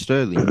 Raheem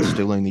Sterling is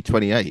still only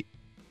 28.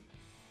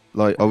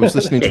 Like, I was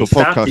listening to a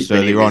podcast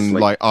earlier on,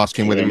 like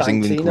asking whether his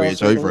England career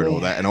is over and all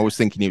that, and I was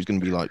thinking he was going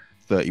to be like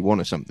 31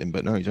 or something,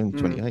 but no, he's only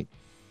 28.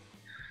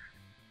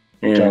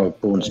 Yeah.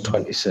 Jared Bowen's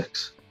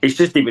 26. It's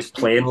just he was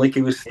playing like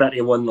he was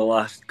 31 the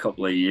last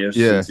couple of years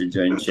since he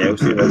joined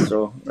Chelsea.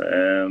 So,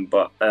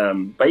 but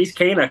he's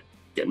kind of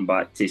getting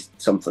back to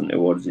something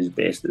towards his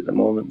best at the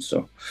moment.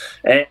 So,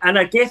 and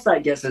I guess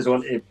that gets us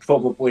on to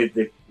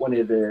probably one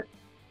of the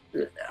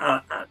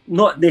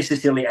not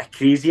necessarily a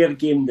crazier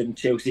game than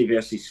Chelsea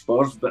versus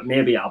Spurs, but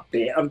maybe a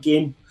better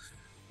game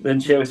than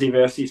Chelsea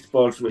versus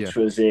Spurs, which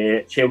was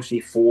Chelsea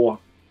 4,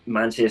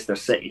 Manchester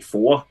City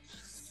 4.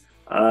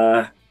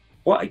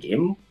 What a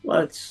game,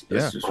 lads.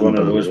 This is one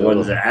of those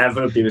ones that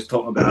everybody was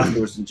talking about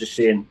afterwards and just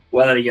saying,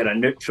 whether you're a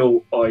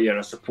neutral or you're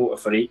a supporter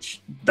for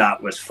each,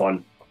 that was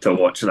fun to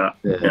watch that.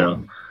 Yeah. You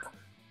know?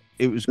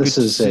 It was good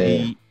to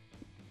see.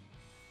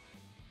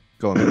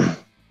 Go on. I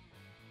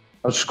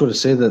was just going to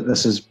say that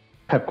this is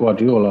Pep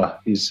Guardiola.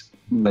 He's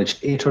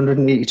managed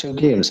 882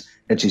 games.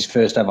 It's his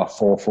first ever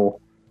 4-4.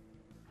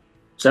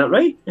 Is that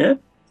right? Yeah.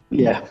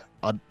 Yeah.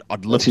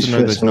 I'd love to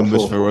know those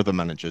numbers for other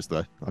managers,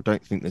 though. I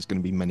don't think there's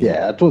going to be many.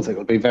 Yeah, I don't think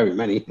there'll be very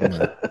many.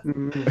 I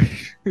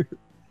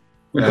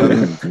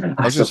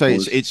was going to say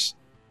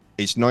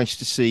it's nice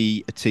to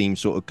see a team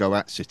sort of go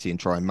at City and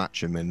try and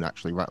match them and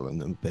actually rattle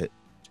them a bit,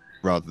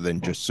 rather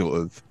than just sort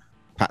of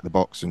pat the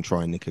box and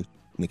try and nick a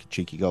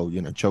cheeky goal.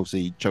 You know,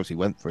 Chelsea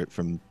went for it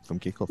from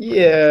kickoff.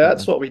 Yeah,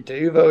 that's what we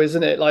do, though,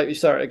 isn't it? Like, you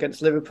saw it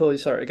against Liverpool, you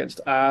saw it against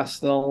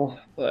Arsenal.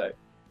 Like,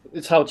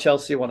 it's how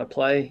Chelsea want to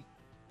play.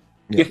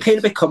 You're kind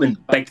of becoming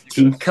big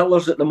team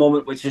killers at the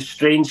moment, which is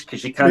strange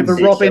because you can't. We're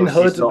the Robin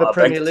Hood of the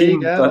Premier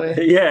League,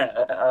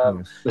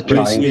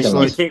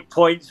 you take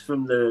points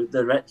from the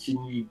rich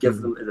and you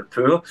give them to the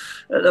poor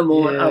at the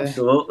moment. Yeah.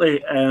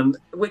 Absolutely,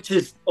 which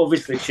is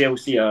obviously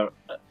Chelsea are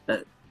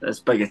as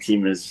big a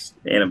team as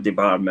anybody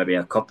bar maybe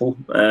a couple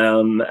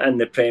in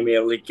the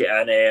Premier League,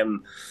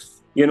 and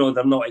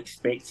they're not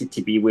expected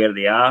to be where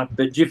they are.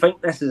 But do you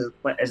think this is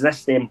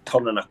this them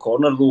turning a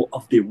corner though?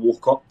 If they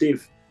woke up,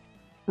 Dave?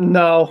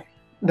 No,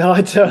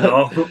 I don't.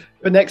 No.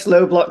 The next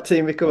low block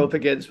team we come up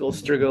against will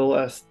struggle,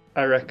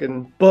 I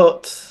reckon.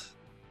 But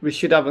we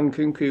should have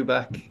Nkunku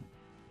back.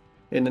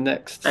 in the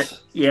next. I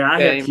game.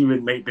 think he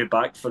might be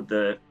back for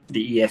the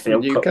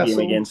EFL Cup game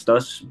against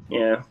us.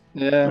 Yeah,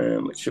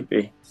 which should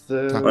be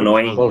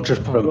annoying. We'll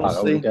just put him back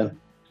out again.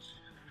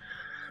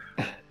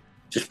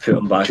 Just put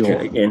him back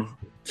out again.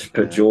 Just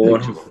put Joe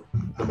on.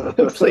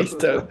 Please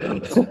don't.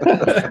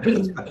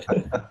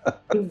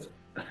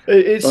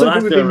 It's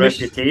that's their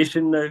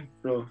reputation now.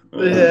 So,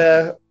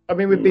 yeah, I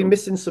mean, we've been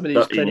missing some of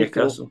these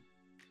clinical.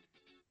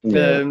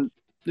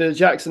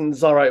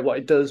 Jackson's all right at what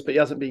he does, but he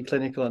hasn't been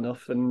clinical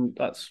enough, and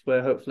that's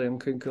where hopefully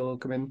Nkunku will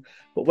come in.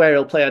 But where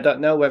he'll play, I don't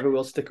know. Whether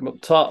we'll stick him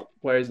up top,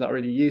 where he's not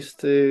really used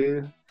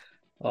to,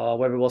 or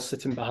whether we'll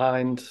sit him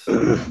behind.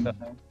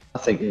 I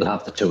think you'll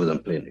have the two of them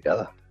playing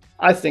together.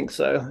 I think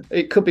so.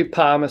 It could be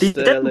Palmer,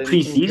 Sterling.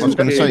 I was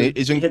going to say,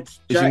 is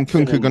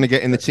Nkunku going to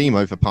get in the team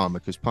over Palmer?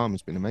 Because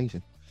Palmer's been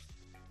amazing.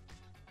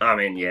 I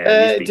mean,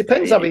 it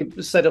depends how he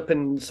set up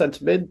in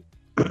centre mid.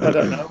 I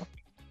don't know.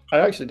 I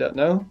actually don't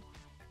know.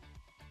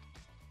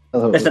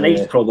 It's a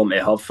nice problem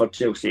to have for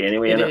Chelsea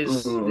anyway. It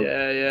is.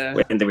 Yeah.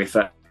 When do we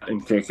fit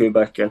Nkunku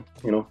back in?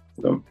 You know.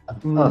 So. I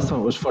thought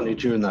it was funny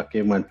during that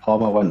game when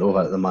Palmer went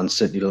over to the Man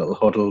City little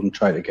huddle and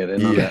tried to get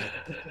in. Yeah.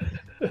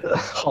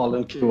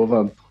 Haaland came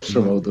over and pushed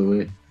him out of the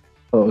way.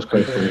 That was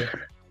quite funny.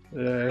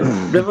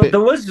 There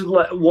was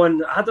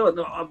one. I don't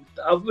know.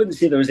 I wouldn't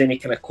say there was any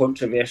kind of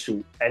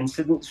controversial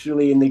incidents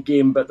really in the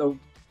game, but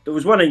there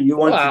was one you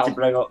wanted to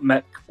bring up,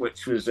 Mick,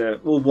 which was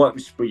what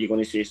were you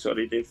going to say?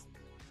 Sorry, Dave.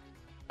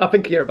 I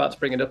think you're about to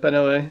bring it up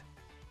anyway.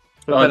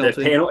 The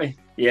penalty.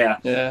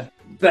 Yeah.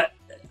 But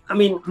I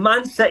mean,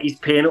 Man City's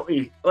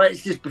penalty.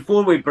 Let's just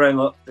before we bring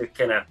up the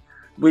kind of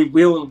we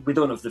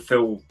don't have the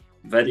full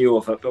video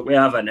of it, but we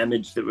have an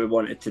image that we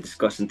wanted to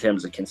discuss in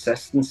terms of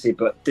consistency.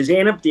 But does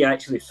anybody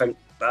actually think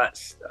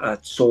that's a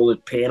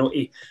solid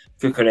penalty,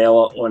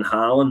 Cucurella on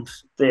Haaland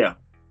there?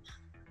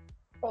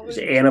 Does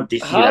anybody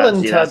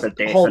see that's a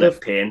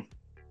definite pen?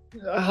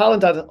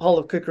 Haaland had hold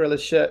of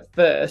Cucurella's shirt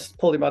first,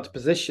 pulled him out of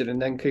position,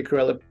 and then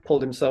Cucurella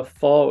pulled himself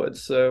forward.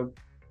 So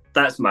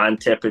that's my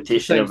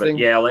interpretation of it.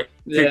 Yeah,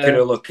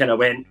 Cucurella kind of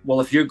went, well,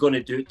 if you're going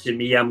to do it to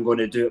me, I'm going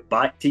to do it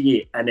back to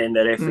you. And then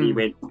the referee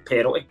went,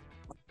 penalty.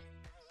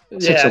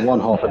 6 of 1,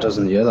 half a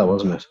dozen the other,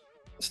 wasn't it?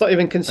 It's not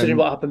even considering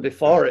what happened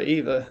before it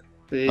either.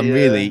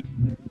 Really,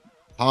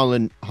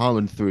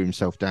 Haaland threw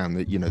himself down.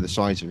 The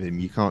size of him,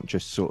 you can't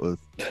just sort of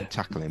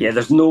tackle him. Yeah,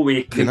 there's no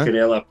way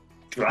Cucurella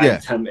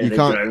dragged him to the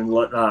ground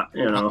like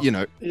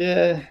that.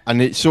 Yeah.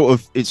 And it's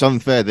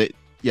unfair that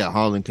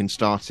Haaland can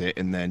start it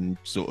and then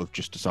sort of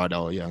just decide,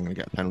 I'm going to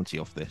get a penalty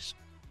off this.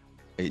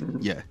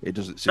 It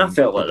doesn't seem. I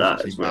felt like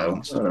that as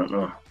well. I don't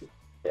know.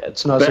 Yeah,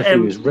 it's not as if he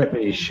was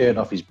ripping his shirt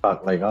off his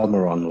back like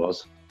Almiron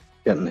was.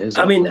 Getting his.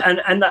 I mean,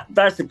 and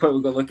that's the point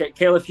we're going to look at.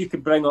 Kel, if you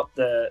could bring up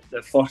the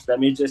first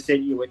image I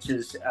sent you, which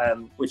is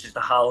the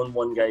Haaland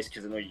one, guys,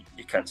 because I know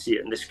you can't see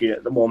it on the screen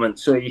at the moment.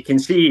 So you can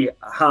see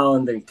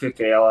Haaland and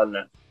Cucurella and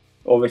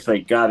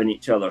obviously grabbing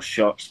each other's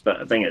shirts, but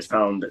I think it's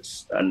Haaland.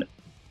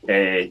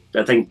 I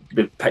think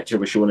the picture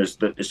was showing us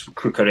that it's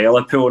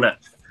Cucurella pulling it,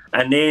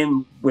 and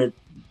then with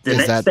the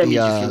next image,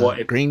 if you want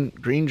to,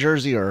 green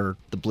jersey or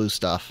the blue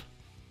stuff.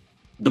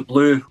 The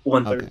blue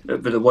one,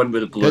 the one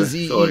with the blue. Because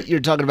you're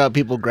talking about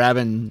people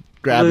grabbing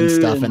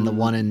stuff, and the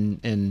one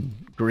in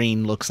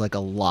green looks like a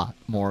lot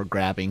more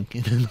grabbing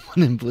than the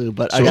one in blue.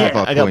 But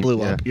I got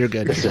blue up. You're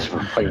good.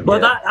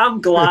 Well,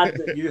 I'm glad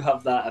that you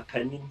have that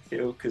opinion,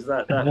 Phil, because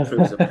that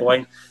proves the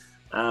point.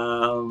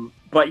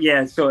 But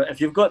yeah, so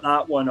if you've got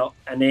that one up,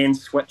 and then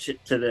switch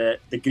it to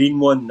the green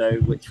one now,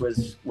 which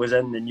was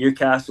in the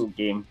Newcastle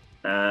game,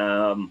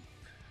 and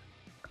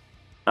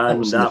that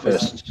was the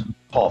first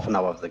half an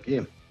hour of the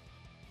game.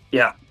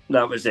 Yeah,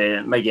 that was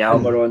Miggy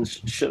Almiron's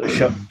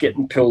shirt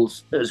getting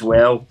pulled as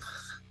well.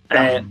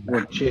 That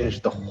would change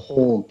the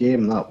whole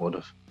game, that would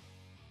have.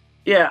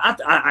 Yeah,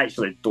 I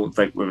actually don't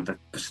think we would have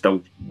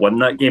still won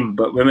that game,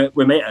 but we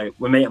might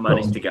have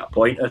managed to get a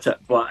point at it.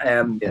 But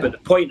but the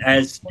point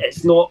is,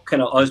 it's not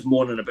kind of us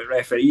moaning about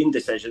refereeing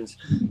decisions.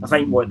 I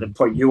think what the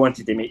point you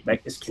wanted to make, Mick,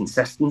 is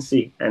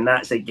consistency, and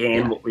that's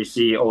again what we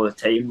see all the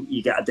time.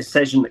 You get a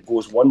decision that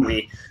goes one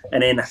way,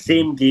 and then the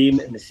same game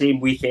in the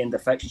same weekend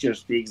of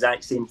fixtures, the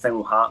exact same thing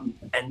will happen,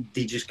 and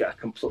they just get a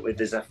completely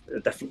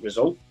different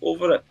result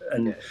over it.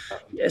 And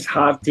it's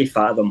hard to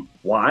fathom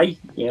why.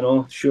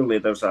 Surely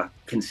there's a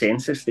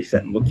consensus. They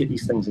sit and look at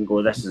these things and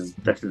go, this is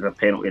a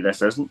penalty,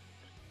 this isn't.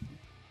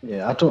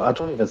 Yeah, I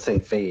don't even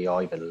think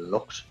VAR even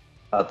looked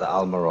at the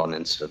Almiron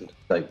incident,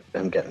 like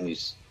him getting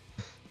his.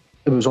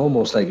 It was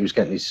almost like he was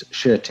getting his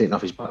shirt taken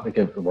off his back to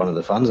give one of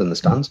the fans in the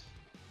stands.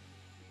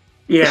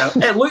 Yeah,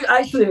 it looked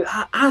actually.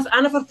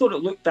 I never thought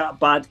it looked that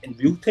bad in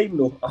real time,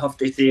 though. I have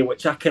to say,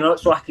 which I can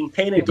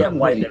kind of get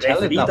why the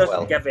referee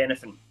doesn't give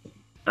anything.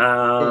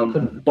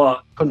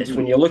 But it's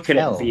when you're looking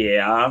at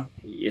VAR,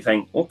 you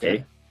think,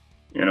 okay,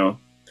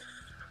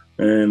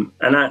 and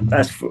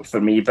that's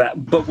for me.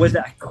 But was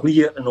it a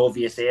clear and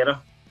obvious error?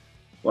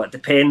 Well, it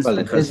depends,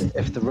 because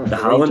if the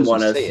Haaland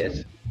one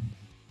is.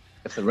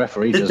 If the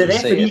referee doesn't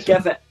say it,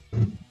 give it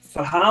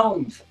for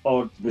Haaland,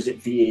 or was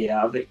it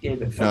VAR that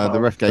gave it for Haaland? No,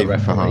 the ref gave it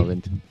for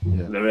Haaland.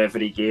 Yeah. The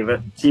referee gave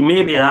it. See,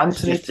 maybe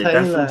that's just the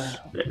difference.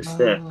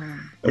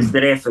 It's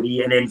the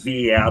referee, and then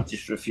VAR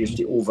just refused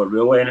to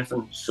overrule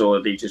anything, so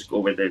they just go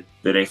with the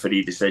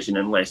referee decision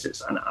unless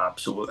it's an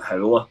absolute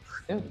howler.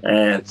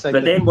 Yeah,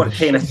 but then we're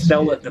kind of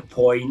still at the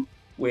point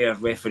where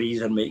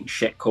referees are making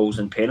shit calls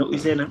and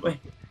penalties, aren't we?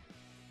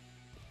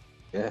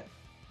 Yeah.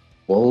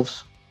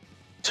 Wolves,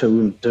 2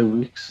 in 2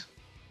 weeks.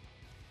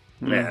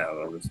 Yeah,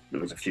 there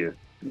was a few.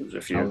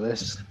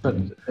 But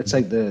it's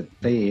like the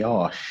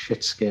VAR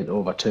shit scared to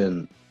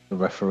overturn the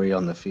referee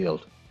on the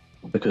field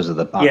because of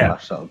the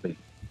backlash that'll be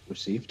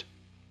received.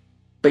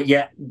 But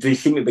yet, they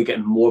seem to be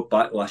getting more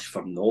backlash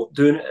for not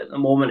doing it at the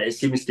moment. It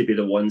seems to be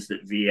the ones that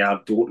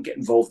VAR don't get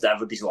involved.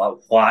 Everybody's like,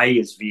 why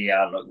is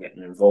VAR not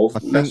getting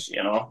involved in this?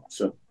 You know,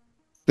 so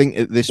I think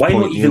at this why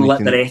point, not even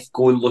let the ref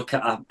go and look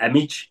at an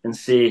image and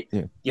say,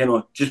 you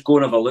know, just go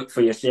and have a look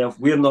for yourself.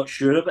 We're not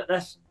sure about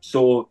this,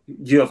 so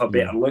you have a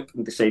better look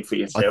and decide for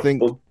yourself. I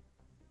think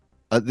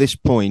at this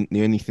point,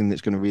 the only thing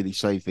that's going to really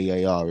save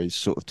VAR is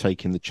sort of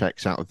taking the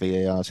checks out of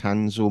VAR's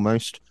hands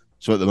almost.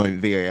 So at the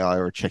moment,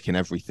 VAR are checking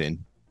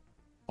everything.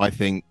 I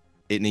think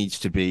it needs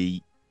to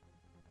be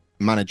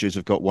managers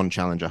have got one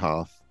challenger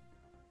half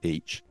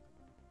each.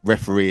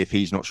 Referee, if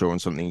he's not sure on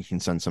something, he can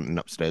send something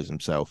upstairs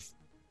himself.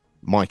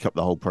 Mic up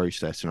the whole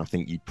process, and I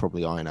think you'd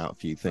probably iron out a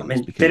few things. I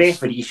mean, because, the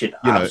referee should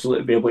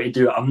absolutely be able to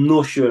do it. I'm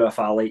not sure if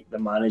I like the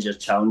manager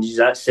challenges.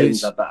 That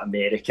sounds a bit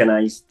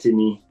Americanized to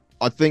me.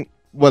 I think,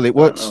 well, it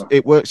works.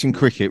 It works in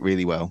cricket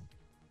really well.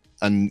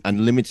 And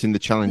limiting the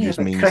challenges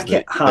means that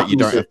you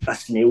don't have a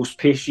snail's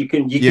pace. You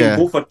can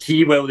go for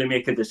tea while they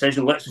make a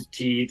decision. Let's just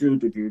tea.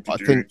 I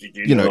think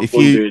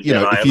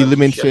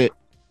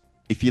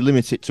if you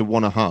limit it to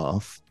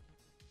 1.5,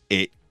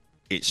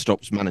 it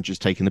stops managers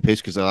taking the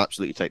piss, because they'll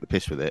absolutely take the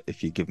piss with it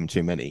if you give them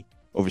too many.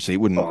 Obviously, it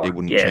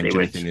wouldn't change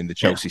anything in the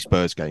Chelsea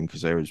Spurs game,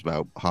 because there was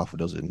about half a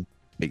dozen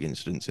big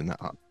incidents in that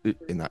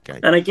game.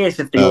 And I guess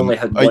if they only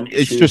had one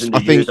issue and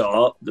they use it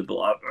up, the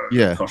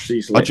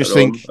I just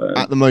think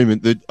at the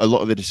moment a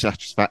lot of the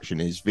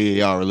dissatisfaction is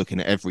VAR are looking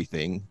at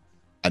everything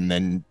and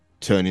then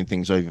turning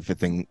things over for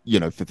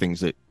things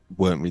that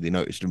weren't really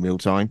noticed in real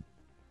time,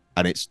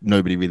 and it's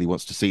nobody really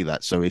wants to see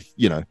that. So if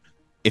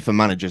a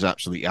manager's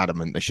absolutely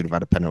adamant they should have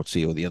had a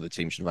penalty or the other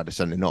team should have had a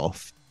sending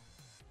off,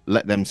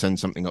 let them send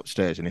something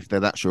upstairs, and if they're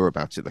that sure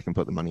about it, they can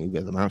put the money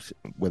where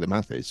the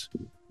mouth is.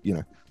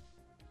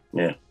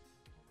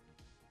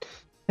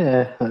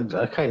 Yeah,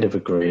 I kind of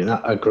agree, and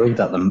I agree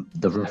that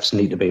the refs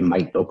need to be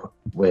mic'd up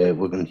where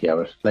we can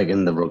hear it, like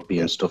in the rugby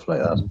and stuff like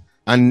that.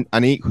 And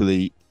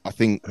equally, I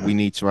think we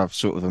need to have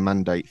sort of a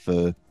mandate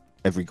for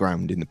every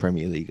ground in the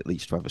Premier League at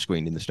least to have a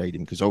screen in the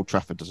stadium, because Old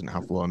Trafford doesn't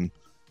have one,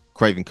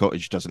 Craven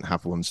Cottage doesn't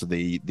have one. So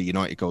the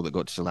United goal that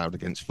got disallowed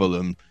against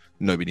Fulham,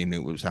 nobody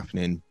knew what was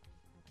happening.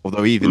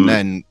 Although even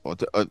then,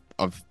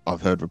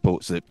 I've heard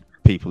reports that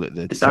people at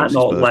the Chelsea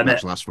Spurs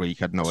match last week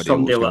had no idea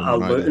what was going on.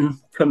 Somebody like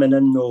coming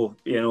in,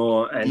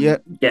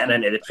 and getting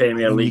into the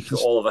Premier League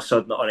all of a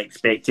sudden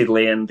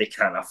unexpectedly, and they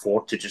can't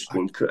afford to just go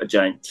and put a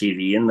giant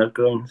TV in their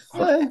ground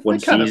for one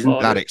season.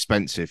 That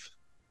expensive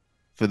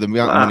for the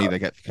amount of money they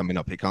get for coming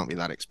up. It can't be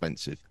that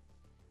expensive.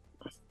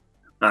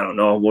 I don't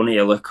know. Why don't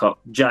you look up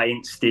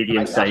giant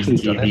stadium-sized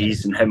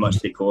TVs and how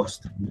much they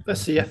cost? The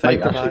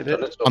CFA provide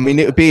it. I mean,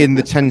 it would be in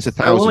the tens of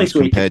thousands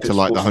compared to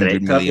like the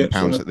 £100 million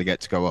that they get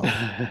to go up.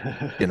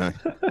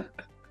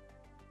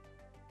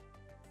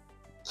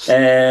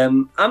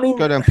 I mean,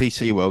 go down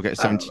PC World, get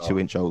a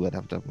 72-inch OLED,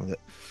 have done with it.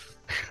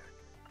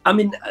 I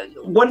mean,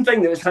 one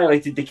thing that was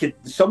highlighted,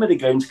 some of the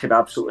grounds could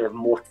absolutely have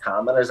more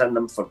cameras in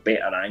them for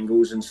better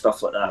angles and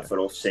stuff like that for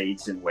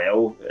offsides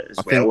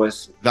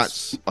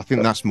I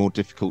think that's more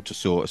difficult to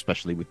sort,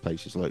 especially with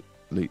places like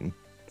Luton.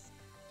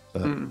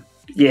 I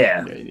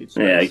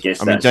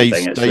guess. I mean,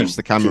 Dave's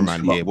the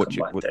cameraman here.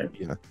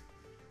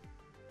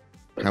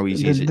 How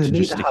easy is it to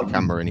just stick a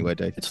camera anywhere,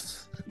 Dave?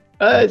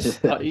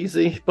 It's not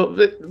easy, but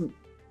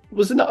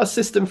was it not a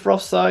system for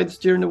offsides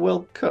during the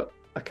World Cup?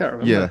 I can't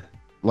remember. Yeah.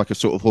 Like a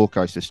sort of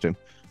Hawkeye system,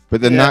 but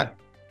then that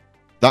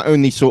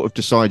only sort of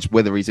decides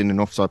whether he's in an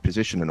offside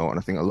position or not. And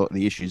I think a lot of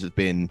the issues have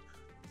been,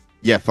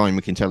 fine,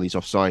 we can tell he's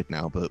offside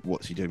now, but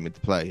what's he doing with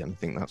the play? And I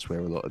think that's where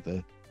a lot of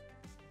the,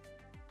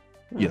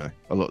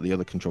 a lot of the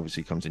other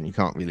controversy comes in. You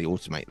can't really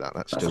automate that.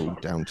 That's still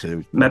down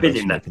to maybe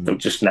they'll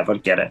just never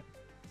get it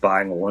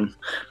bang on.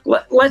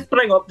 Let's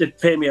bring up the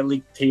Premier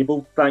League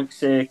table. Thanks,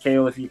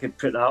 Kyle. If you could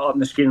put that up on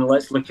the screen,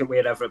 let's look at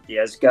where everybody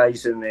is,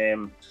 guys,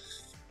 and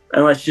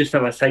let's just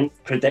have a think,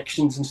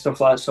 predictions and stuff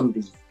like that. Some of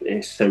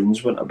these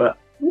sounds went a bit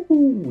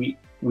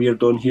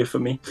weird on here for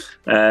me.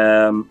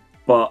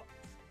 But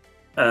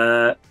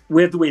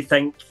where do we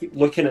think,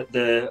 looking at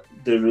the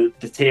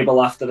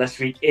table after this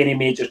week, any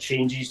major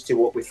changes to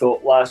what we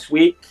thought last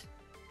week?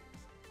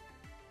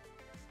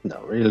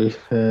 Not really.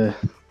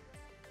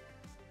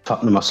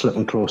 Tottenham are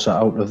slipping closer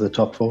out of the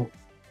top 4.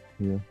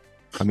 Yeah.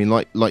 I mean,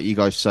 like you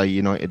guys say,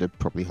 United are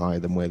probably higher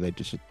than where they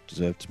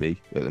deserve to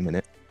be at the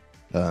minute.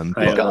 We've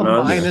got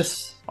a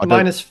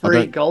minus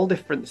 3 goal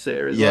difference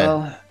here as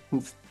well.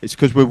 It's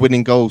because we're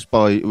winning games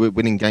by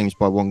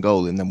 1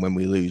 goal, and then when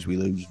we lose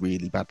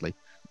really badly.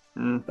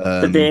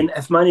 But then,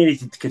 if Man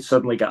United could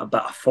suddenly get a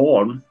bit of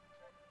form,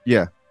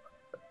 who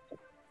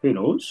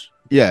knows?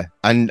 Yeah,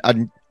 and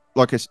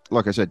like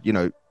I said, you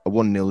know, a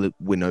 1-0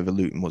 win over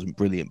Luton wasn't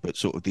brilliant, but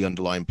sort of the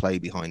underlying play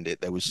behind it,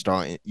 there was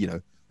starting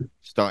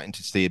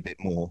to see a bit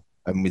more.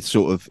 And with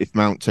sort of, if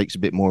Mount takes a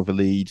bit more of a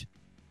lead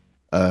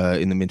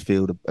in the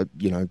midfield,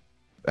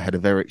 ahead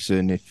of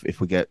Eriksen, if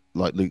we get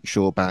like Luke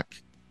Shaw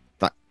back,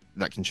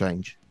 that can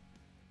change.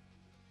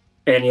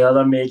 Any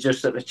other major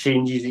sort of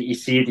changes that you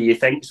see? Do you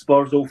think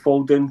Spurs will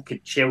fall down?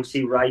 Could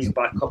Chelsea rise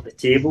back up the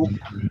table?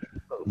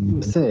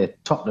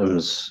 With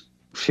Tottenham's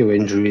few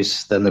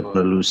injuries, then they're going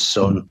to lose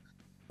Son.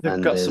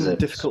 They've got some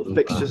difficult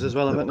fixtures as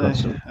well, haven't they?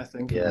 I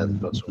think. Yeah,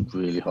 they've got some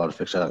really hard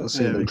fixtures. I can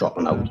see them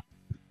dropping out.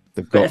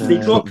 They've got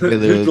Villa,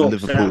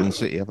 Liverpool, and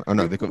City. Oh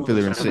no, they've got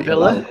Villa and City.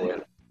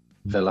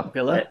 Villa.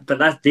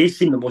 But they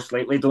seem the most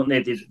likely, don't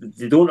they?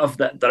 They don't have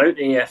that. They're out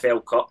in the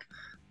EFL Cup.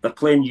 They're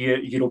playing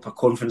Europa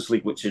Conference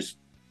League, which is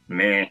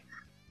meh.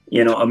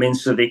 You know what I mean?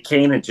 So they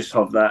kind of just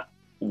have that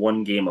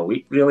 1 game a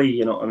week, really.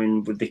 You know what I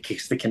mean? They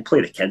can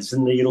play the kids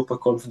in the Europa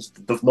Conference.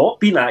 They've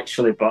not been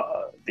actually,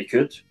 but they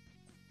could.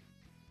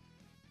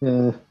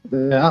 Yeah,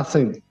 I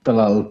think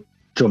Villa will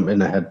jump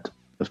in ahead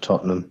of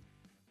Tottenham.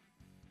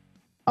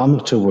 I'm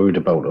not too worried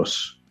about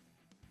us.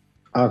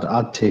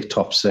 I'd take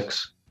top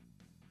 6.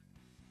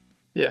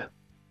 Yeah,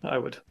 I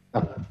would.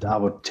 I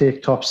would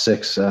take top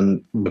 6,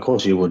 and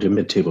because you would, your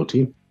mid-table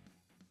team.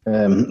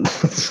 At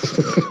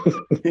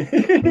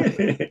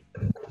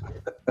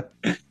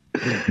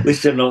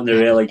least you're not in the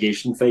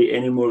relegation fight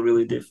anymore,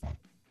 really, Dave.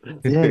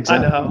 Yeah,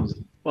 exactly. I know.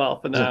 Well,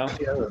 for now.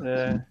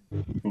 Yeah.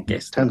 I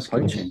guess 10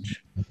 points.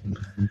 Change.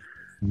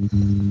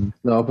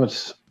 No,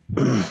 but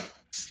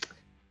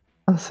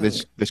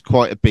there's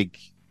quite a big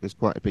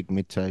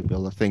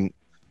mid-table. I think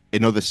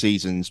in other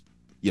seasons,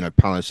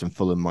 Palace and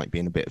Fulham might be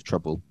in a bit of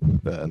trouble,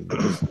 but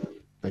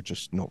they're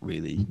just not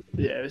really.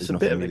 Yeah, it's a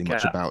bit of really a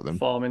much about them.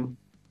 Farming.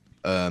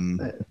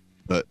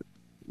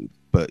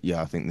 But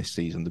yeah, I think this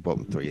season the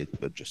bottom 3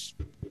 are just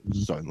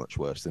so much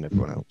worse than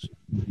everyone else.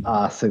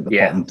 I think the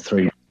bottom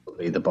 3 will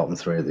be the bottom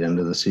 3 at the end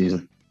of the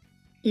season.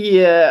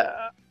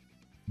 Yeah.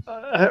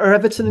 Are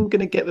Everton going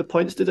to get the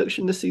points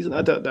deduction this season?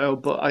 I don't know,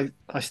 but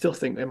I still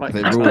think they might.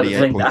 I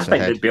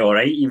think they'd be all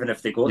right even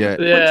if they got the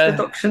points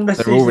deduction this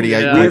season. They're already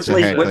 8 points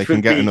ahead. They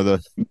can get another.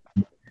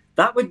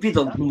 That would be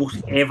the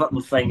most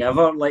Everton thing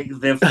ever. Like,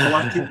 they've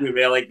flirted with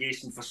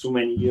relegation for so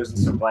many years and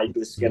survived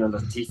with the skin on their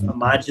teeth.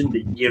 Imagine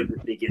the year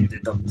that they get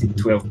deducted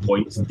 12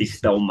 points, they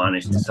still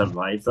manage to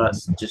survive.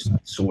 That's just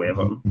so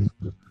Everton.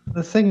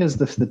 The thing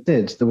is, if they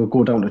did, they would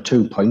go down to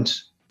 2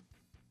 points.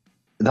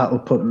 That will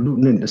put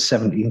Luton into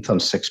 17th on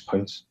 6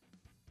 points.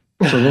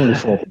 So they're only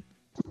 4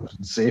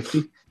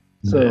 safety.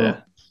 So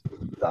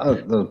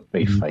they'll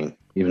be fine,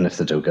 even if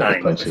they do get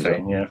the points.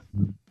 Yeah.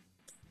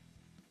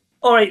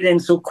 All right, then.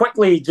 So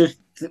just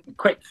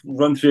quick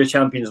run through the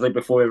Champions League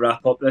before we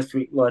wrap up this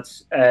week,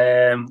 lads.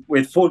 We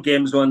had 4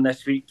 games on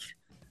this week.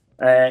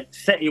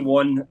 City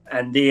won,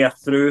 and they are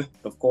through.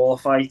 They've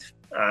qualified.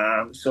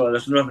 So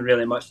there's nothing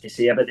really much to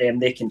say about them.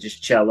 They can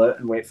just chill out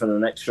and wait for the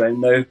next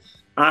round now.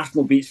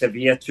 Arsenal beat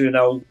Sevilla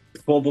 2-0.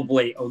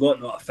 Probably, although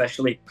not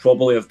officially,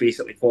 probably have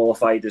basically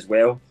qualified as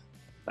well.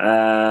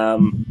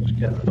 Up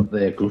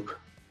their group.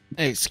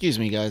 Hey, excuse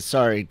me, guys.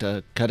 Sorry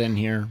to cut in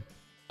here.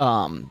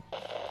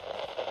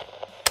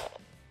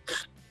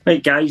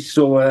 Right, guys,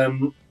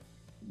 so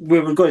we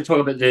were going to talk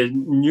about the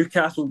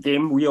Newcastle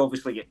game. We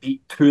obviously get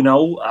beat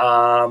 2-0.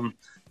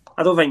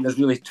 I don't think there's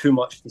really too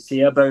much to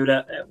say about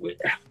it.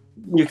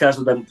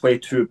 Newcastle didn't play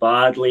too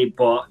badly,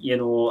 but,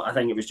 I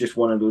think it was just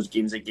one of those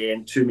games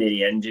again. Too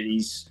many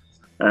injuries.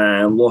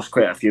 Lost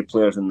quite a few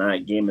players in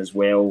that game as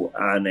well.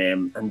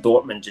 And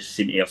Dortmund just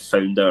seem to have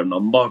found their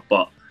number,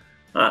 but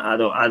I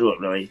don't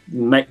really.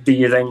 Mick, do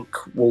you think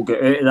we'll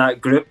get out of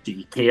that group? Do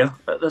you care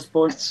at this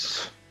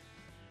point?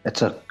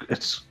 It's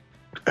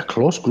a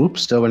close group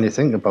still when you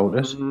think about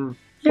it.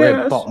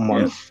 We're bottom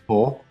 1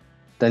 4.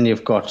 Then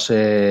you've got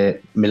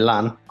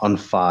Milan on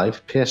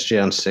 5,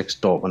 PSG on 6,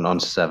 Dortmund on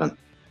 7.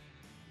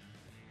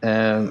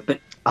 But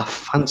I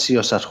fancy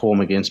us at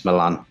home against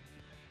Milan.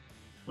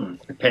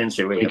 Depends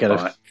who we get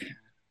back.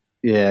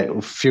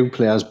 A few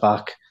players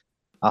back.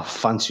 I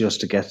fancy us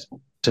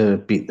to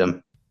beat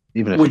them.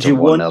 Even if would you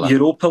want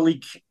Europa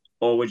League,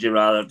 or would you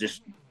rather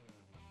just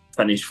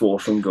finish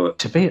 4th and go?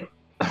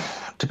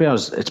 To be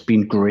honest, it's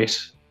been great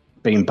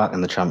being back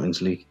in the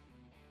Champions League.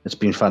 It's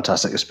been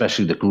fantastic,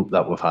 especially the group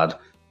that we've had.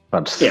 We've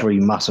had 3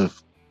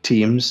 massive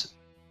teams,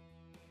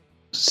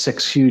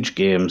 6 huge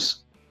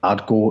games.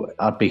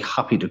 I'd be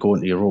happy to go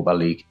into the Europa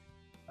League.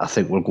 I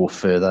think we'll go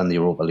further in the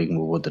Europa League than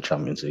we would the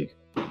Champions League.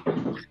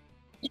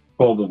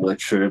 Probably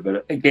true,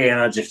 but again,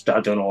 I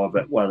don't know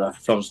about whether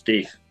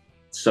Thursday,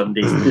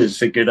 Sunday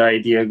is a good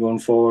idea going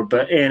forward.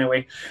 But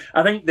anyway,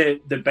 I think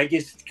the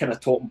biggest kind of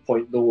talking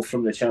point though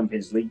from the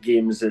Champions League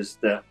games is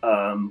that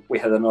we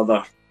had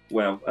another,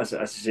 well, as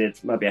I said,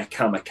 maybe a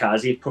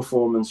kamikaze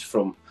performance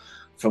from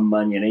from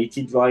Man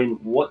United. Ryan,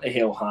 what the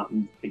hell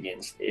happened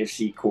against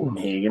FC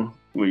Copenhagen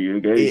with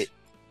you guys?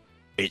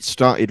 It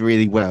started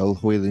really well.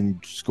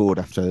 Højlund scored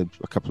after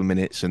a couple of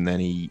minutes, and then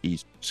he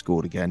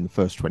scored again. The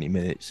first 20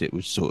 minutes, it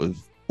was sort of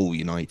all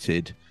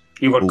United.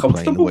 You were all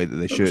comfortable? playing the way that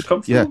they should.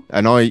 Yeah,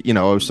 and I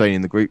was saying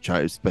in the group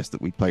chat, it's the best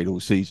that we played all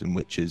season,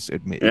 which is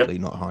admittedly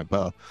not a high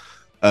bar.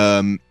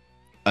 And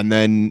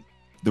then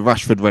the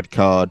Rashford red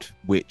card,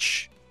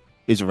 which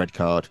is a red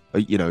card.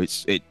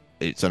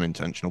 It's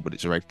unintentional, but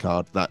it's a red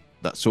card. That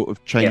sort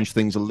of changed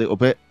things a little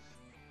bit.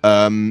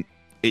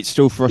 It's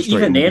still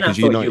frustrating. Even then, I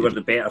thought you were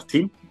the better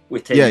team.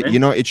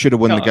 United should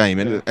have won the game,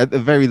 and at the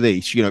very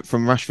least,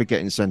 from Rashford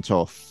getting sent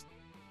off,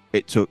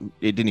 it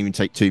didn't even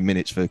take 2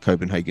 minutes for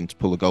Copenhagen to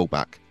pull a goal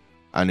back,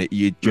 and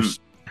you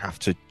have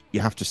to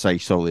stay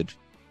solid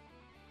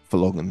for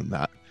longer than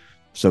that.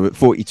 So at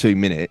 42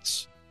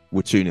 minutes,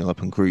 we're 2-0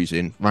 up and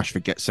cruising.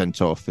 Rashford gets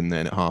sent off, and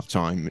then at half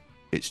time,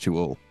 it's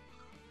 2-2.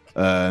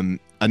 And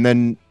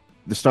then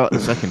the start of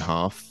the second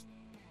half,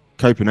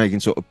 Copenhagen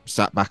sort of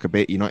sat back a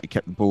bit. United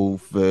kept the ball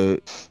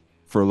for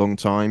a long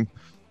time.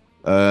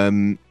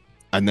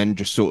 And then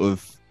just sort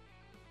of,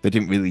 they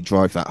didn't really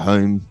drive that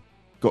home.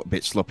 Got a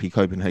bit sloppy.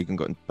 Copenhagen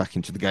got back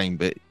into the game,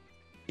 but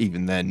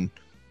even then,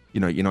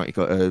 United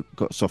got a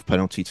soft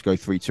penalty to go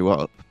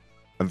 3-2 up.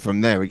 And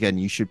from there, again,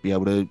 you should be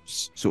able to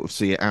sort of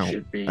see it out.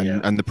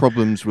 And the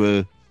problems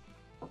were,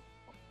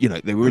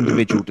 they were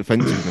individual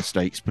defensive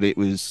mistakes, but it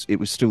was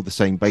still the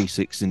same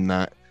basics in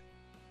that,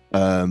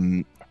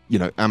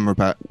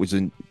 Amrabat was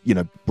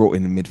brought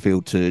in the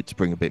midfield to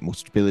bring a bit more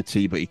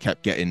stability, but he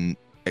kept getting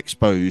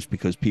exposed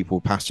because people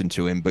were passing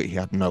to him, but he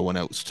had no one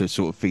else to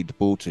sort of feed the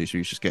ball to, so he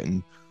was just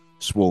getting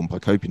swarmed by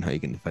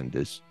Copenhagen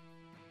defenders.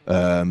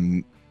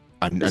 And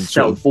still,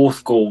 sort of,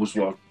 both goals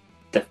were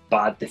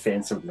bad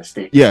defensive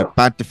mistakes. Yeah,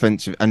 bad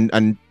defensive,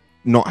 and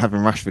not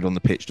having Rashford on the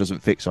pitch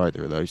doesn't fix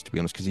either of those, to be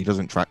honest, because he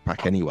doesn't track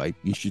back anyway.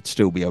 You should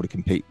still be able to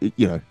compete,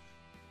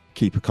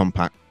 keep a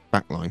compact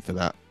backline for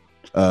that.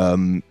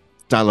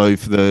 Dalot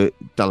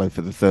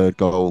for the third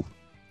goal,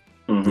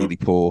 really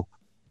poor.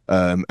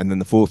 And then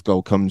the fourth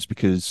goal comes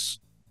because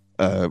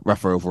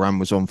Rafael Varane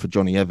was on for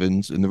Johnny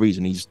Evans, and the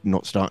reason he's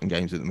not starting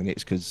games at the minute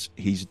is because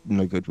he's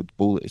no good with the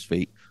ball at his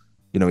feet.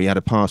 He had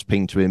a pass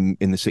pinged to him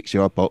in the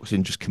 6-yard box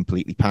and just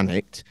completely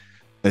panicked,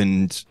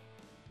 and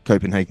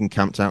Copenhagen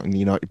camped out in the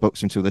United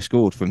box until they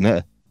scored from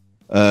there.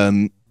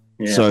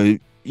 So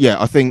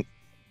I think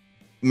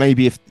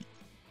maybe if,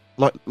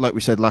 like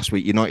we said last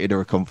week, United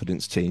are a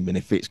confidence team, and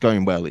if it's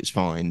going well, it's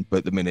fine.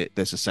 But the minute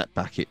there's a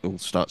setback, it all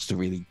starts to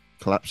really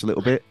collapse a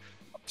little bit.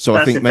 So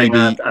that's I think maybe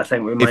if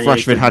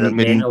Rashford hadn't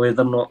been,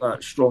 they're not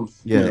that strong.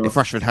 Yeah, if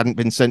Rashford hadn't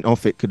been sent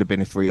off, it could have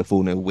been a 3 or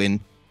 4-0 win,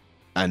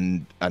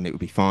 and it would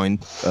be fine.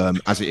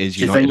 As it is,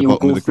 United are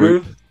bottom of the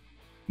group.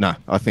 No,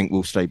 I think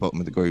we'll stay bottom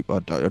of the group. I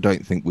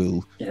don't think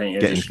we'll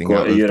get anything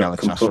out of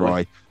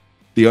Galatasaray.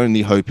 The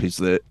only hope is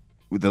that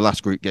with the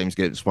last group games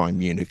against Bayern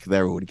Munich,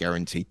 they're already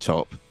guaranteed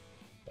top.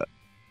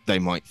 They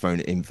might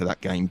phone it in for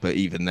that game, but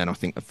even then, I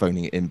think the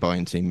phoning it in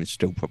Bayern team is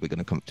still probably going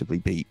to comfortably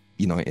beat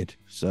United.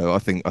 So I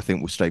think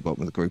we'll stay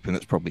bottom of the group, and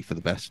that's probably for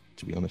the best,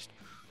 to be honest.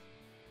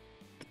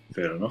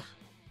 Fair enough.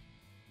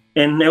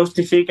 Anything else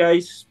to say,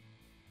 guys,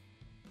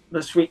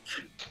 this week?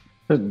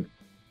 Do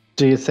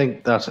you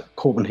think that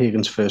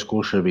Copenhagen's first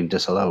goal should have been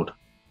disallowed?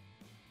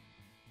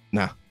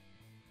 No.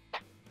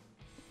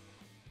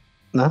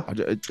 No?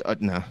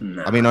 No.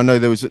 I mean, I know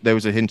there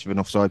was a hint of an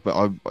offside, but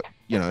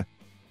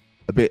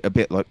a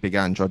bit like Big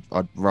Ange,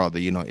 I'd rather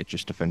United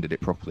just defended it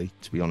properly,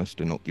 to be honest,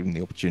 and not given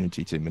the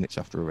opportunity 2 minutes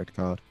after a red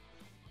card.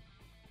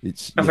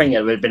 I think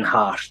it would have been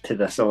harsh to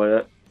disallow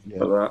it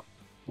for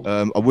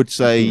that. I would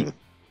say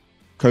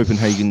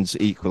Copenhagen's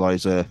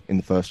equaliser in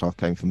the first half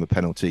came from a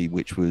penalty,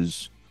 which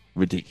was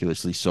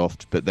ridiculously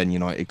soft, but then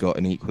United got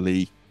an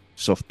equally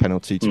soft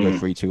penalty to go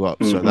 3-2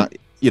 up. So that,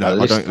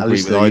 I don't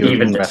agree with either.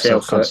 Even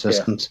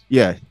consistent.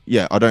 Yeah,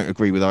 I don't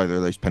agree with either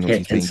of those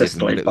penalties being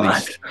given,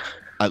 but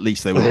at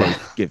least they were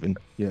both given.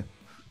 Yeah.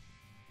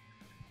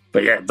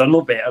 But they're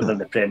no better than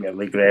the Premier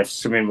League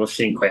refs. I mean, we've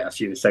seen quite a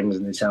few things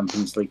in the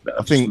Champions League that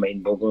are just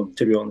mind-boggling,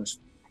 to be honest.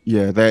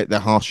 Yeah, they're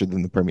harsher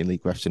than the Premier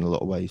League refs in a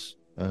lot of ways,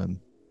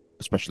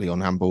 especially on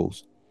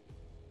handballs.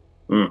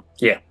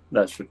 Yeah,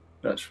 that's for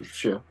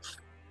sure.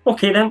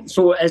 Okay then,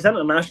 so it's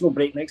international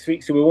break next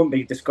week, so we won't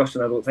be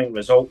discussing, I don't think,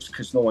 results,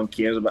 because no one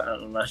cares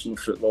about international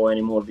football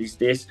anymore these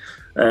days.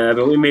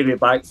 But we may be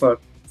back for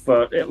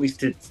at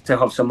least to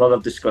have some other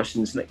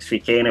discussions next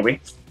week anyway.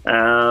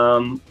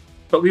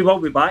 But we will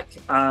be back.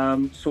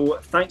 So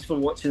thanks for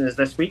watching us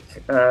this week,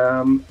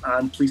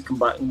 and please come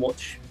back and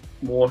watch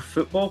more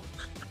football.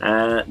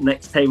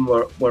 Next time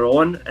we're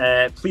on,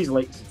 please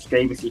like and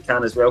subscribe if you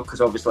can as well, because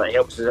obviously it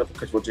helps us out,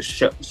 because we're just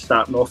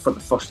starting off for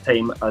the first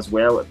time as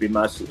well. It'd be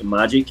absolutely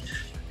magic.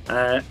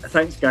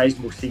 Thanks guys,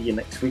 we'll see you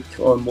next week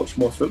on Watch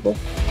More Football.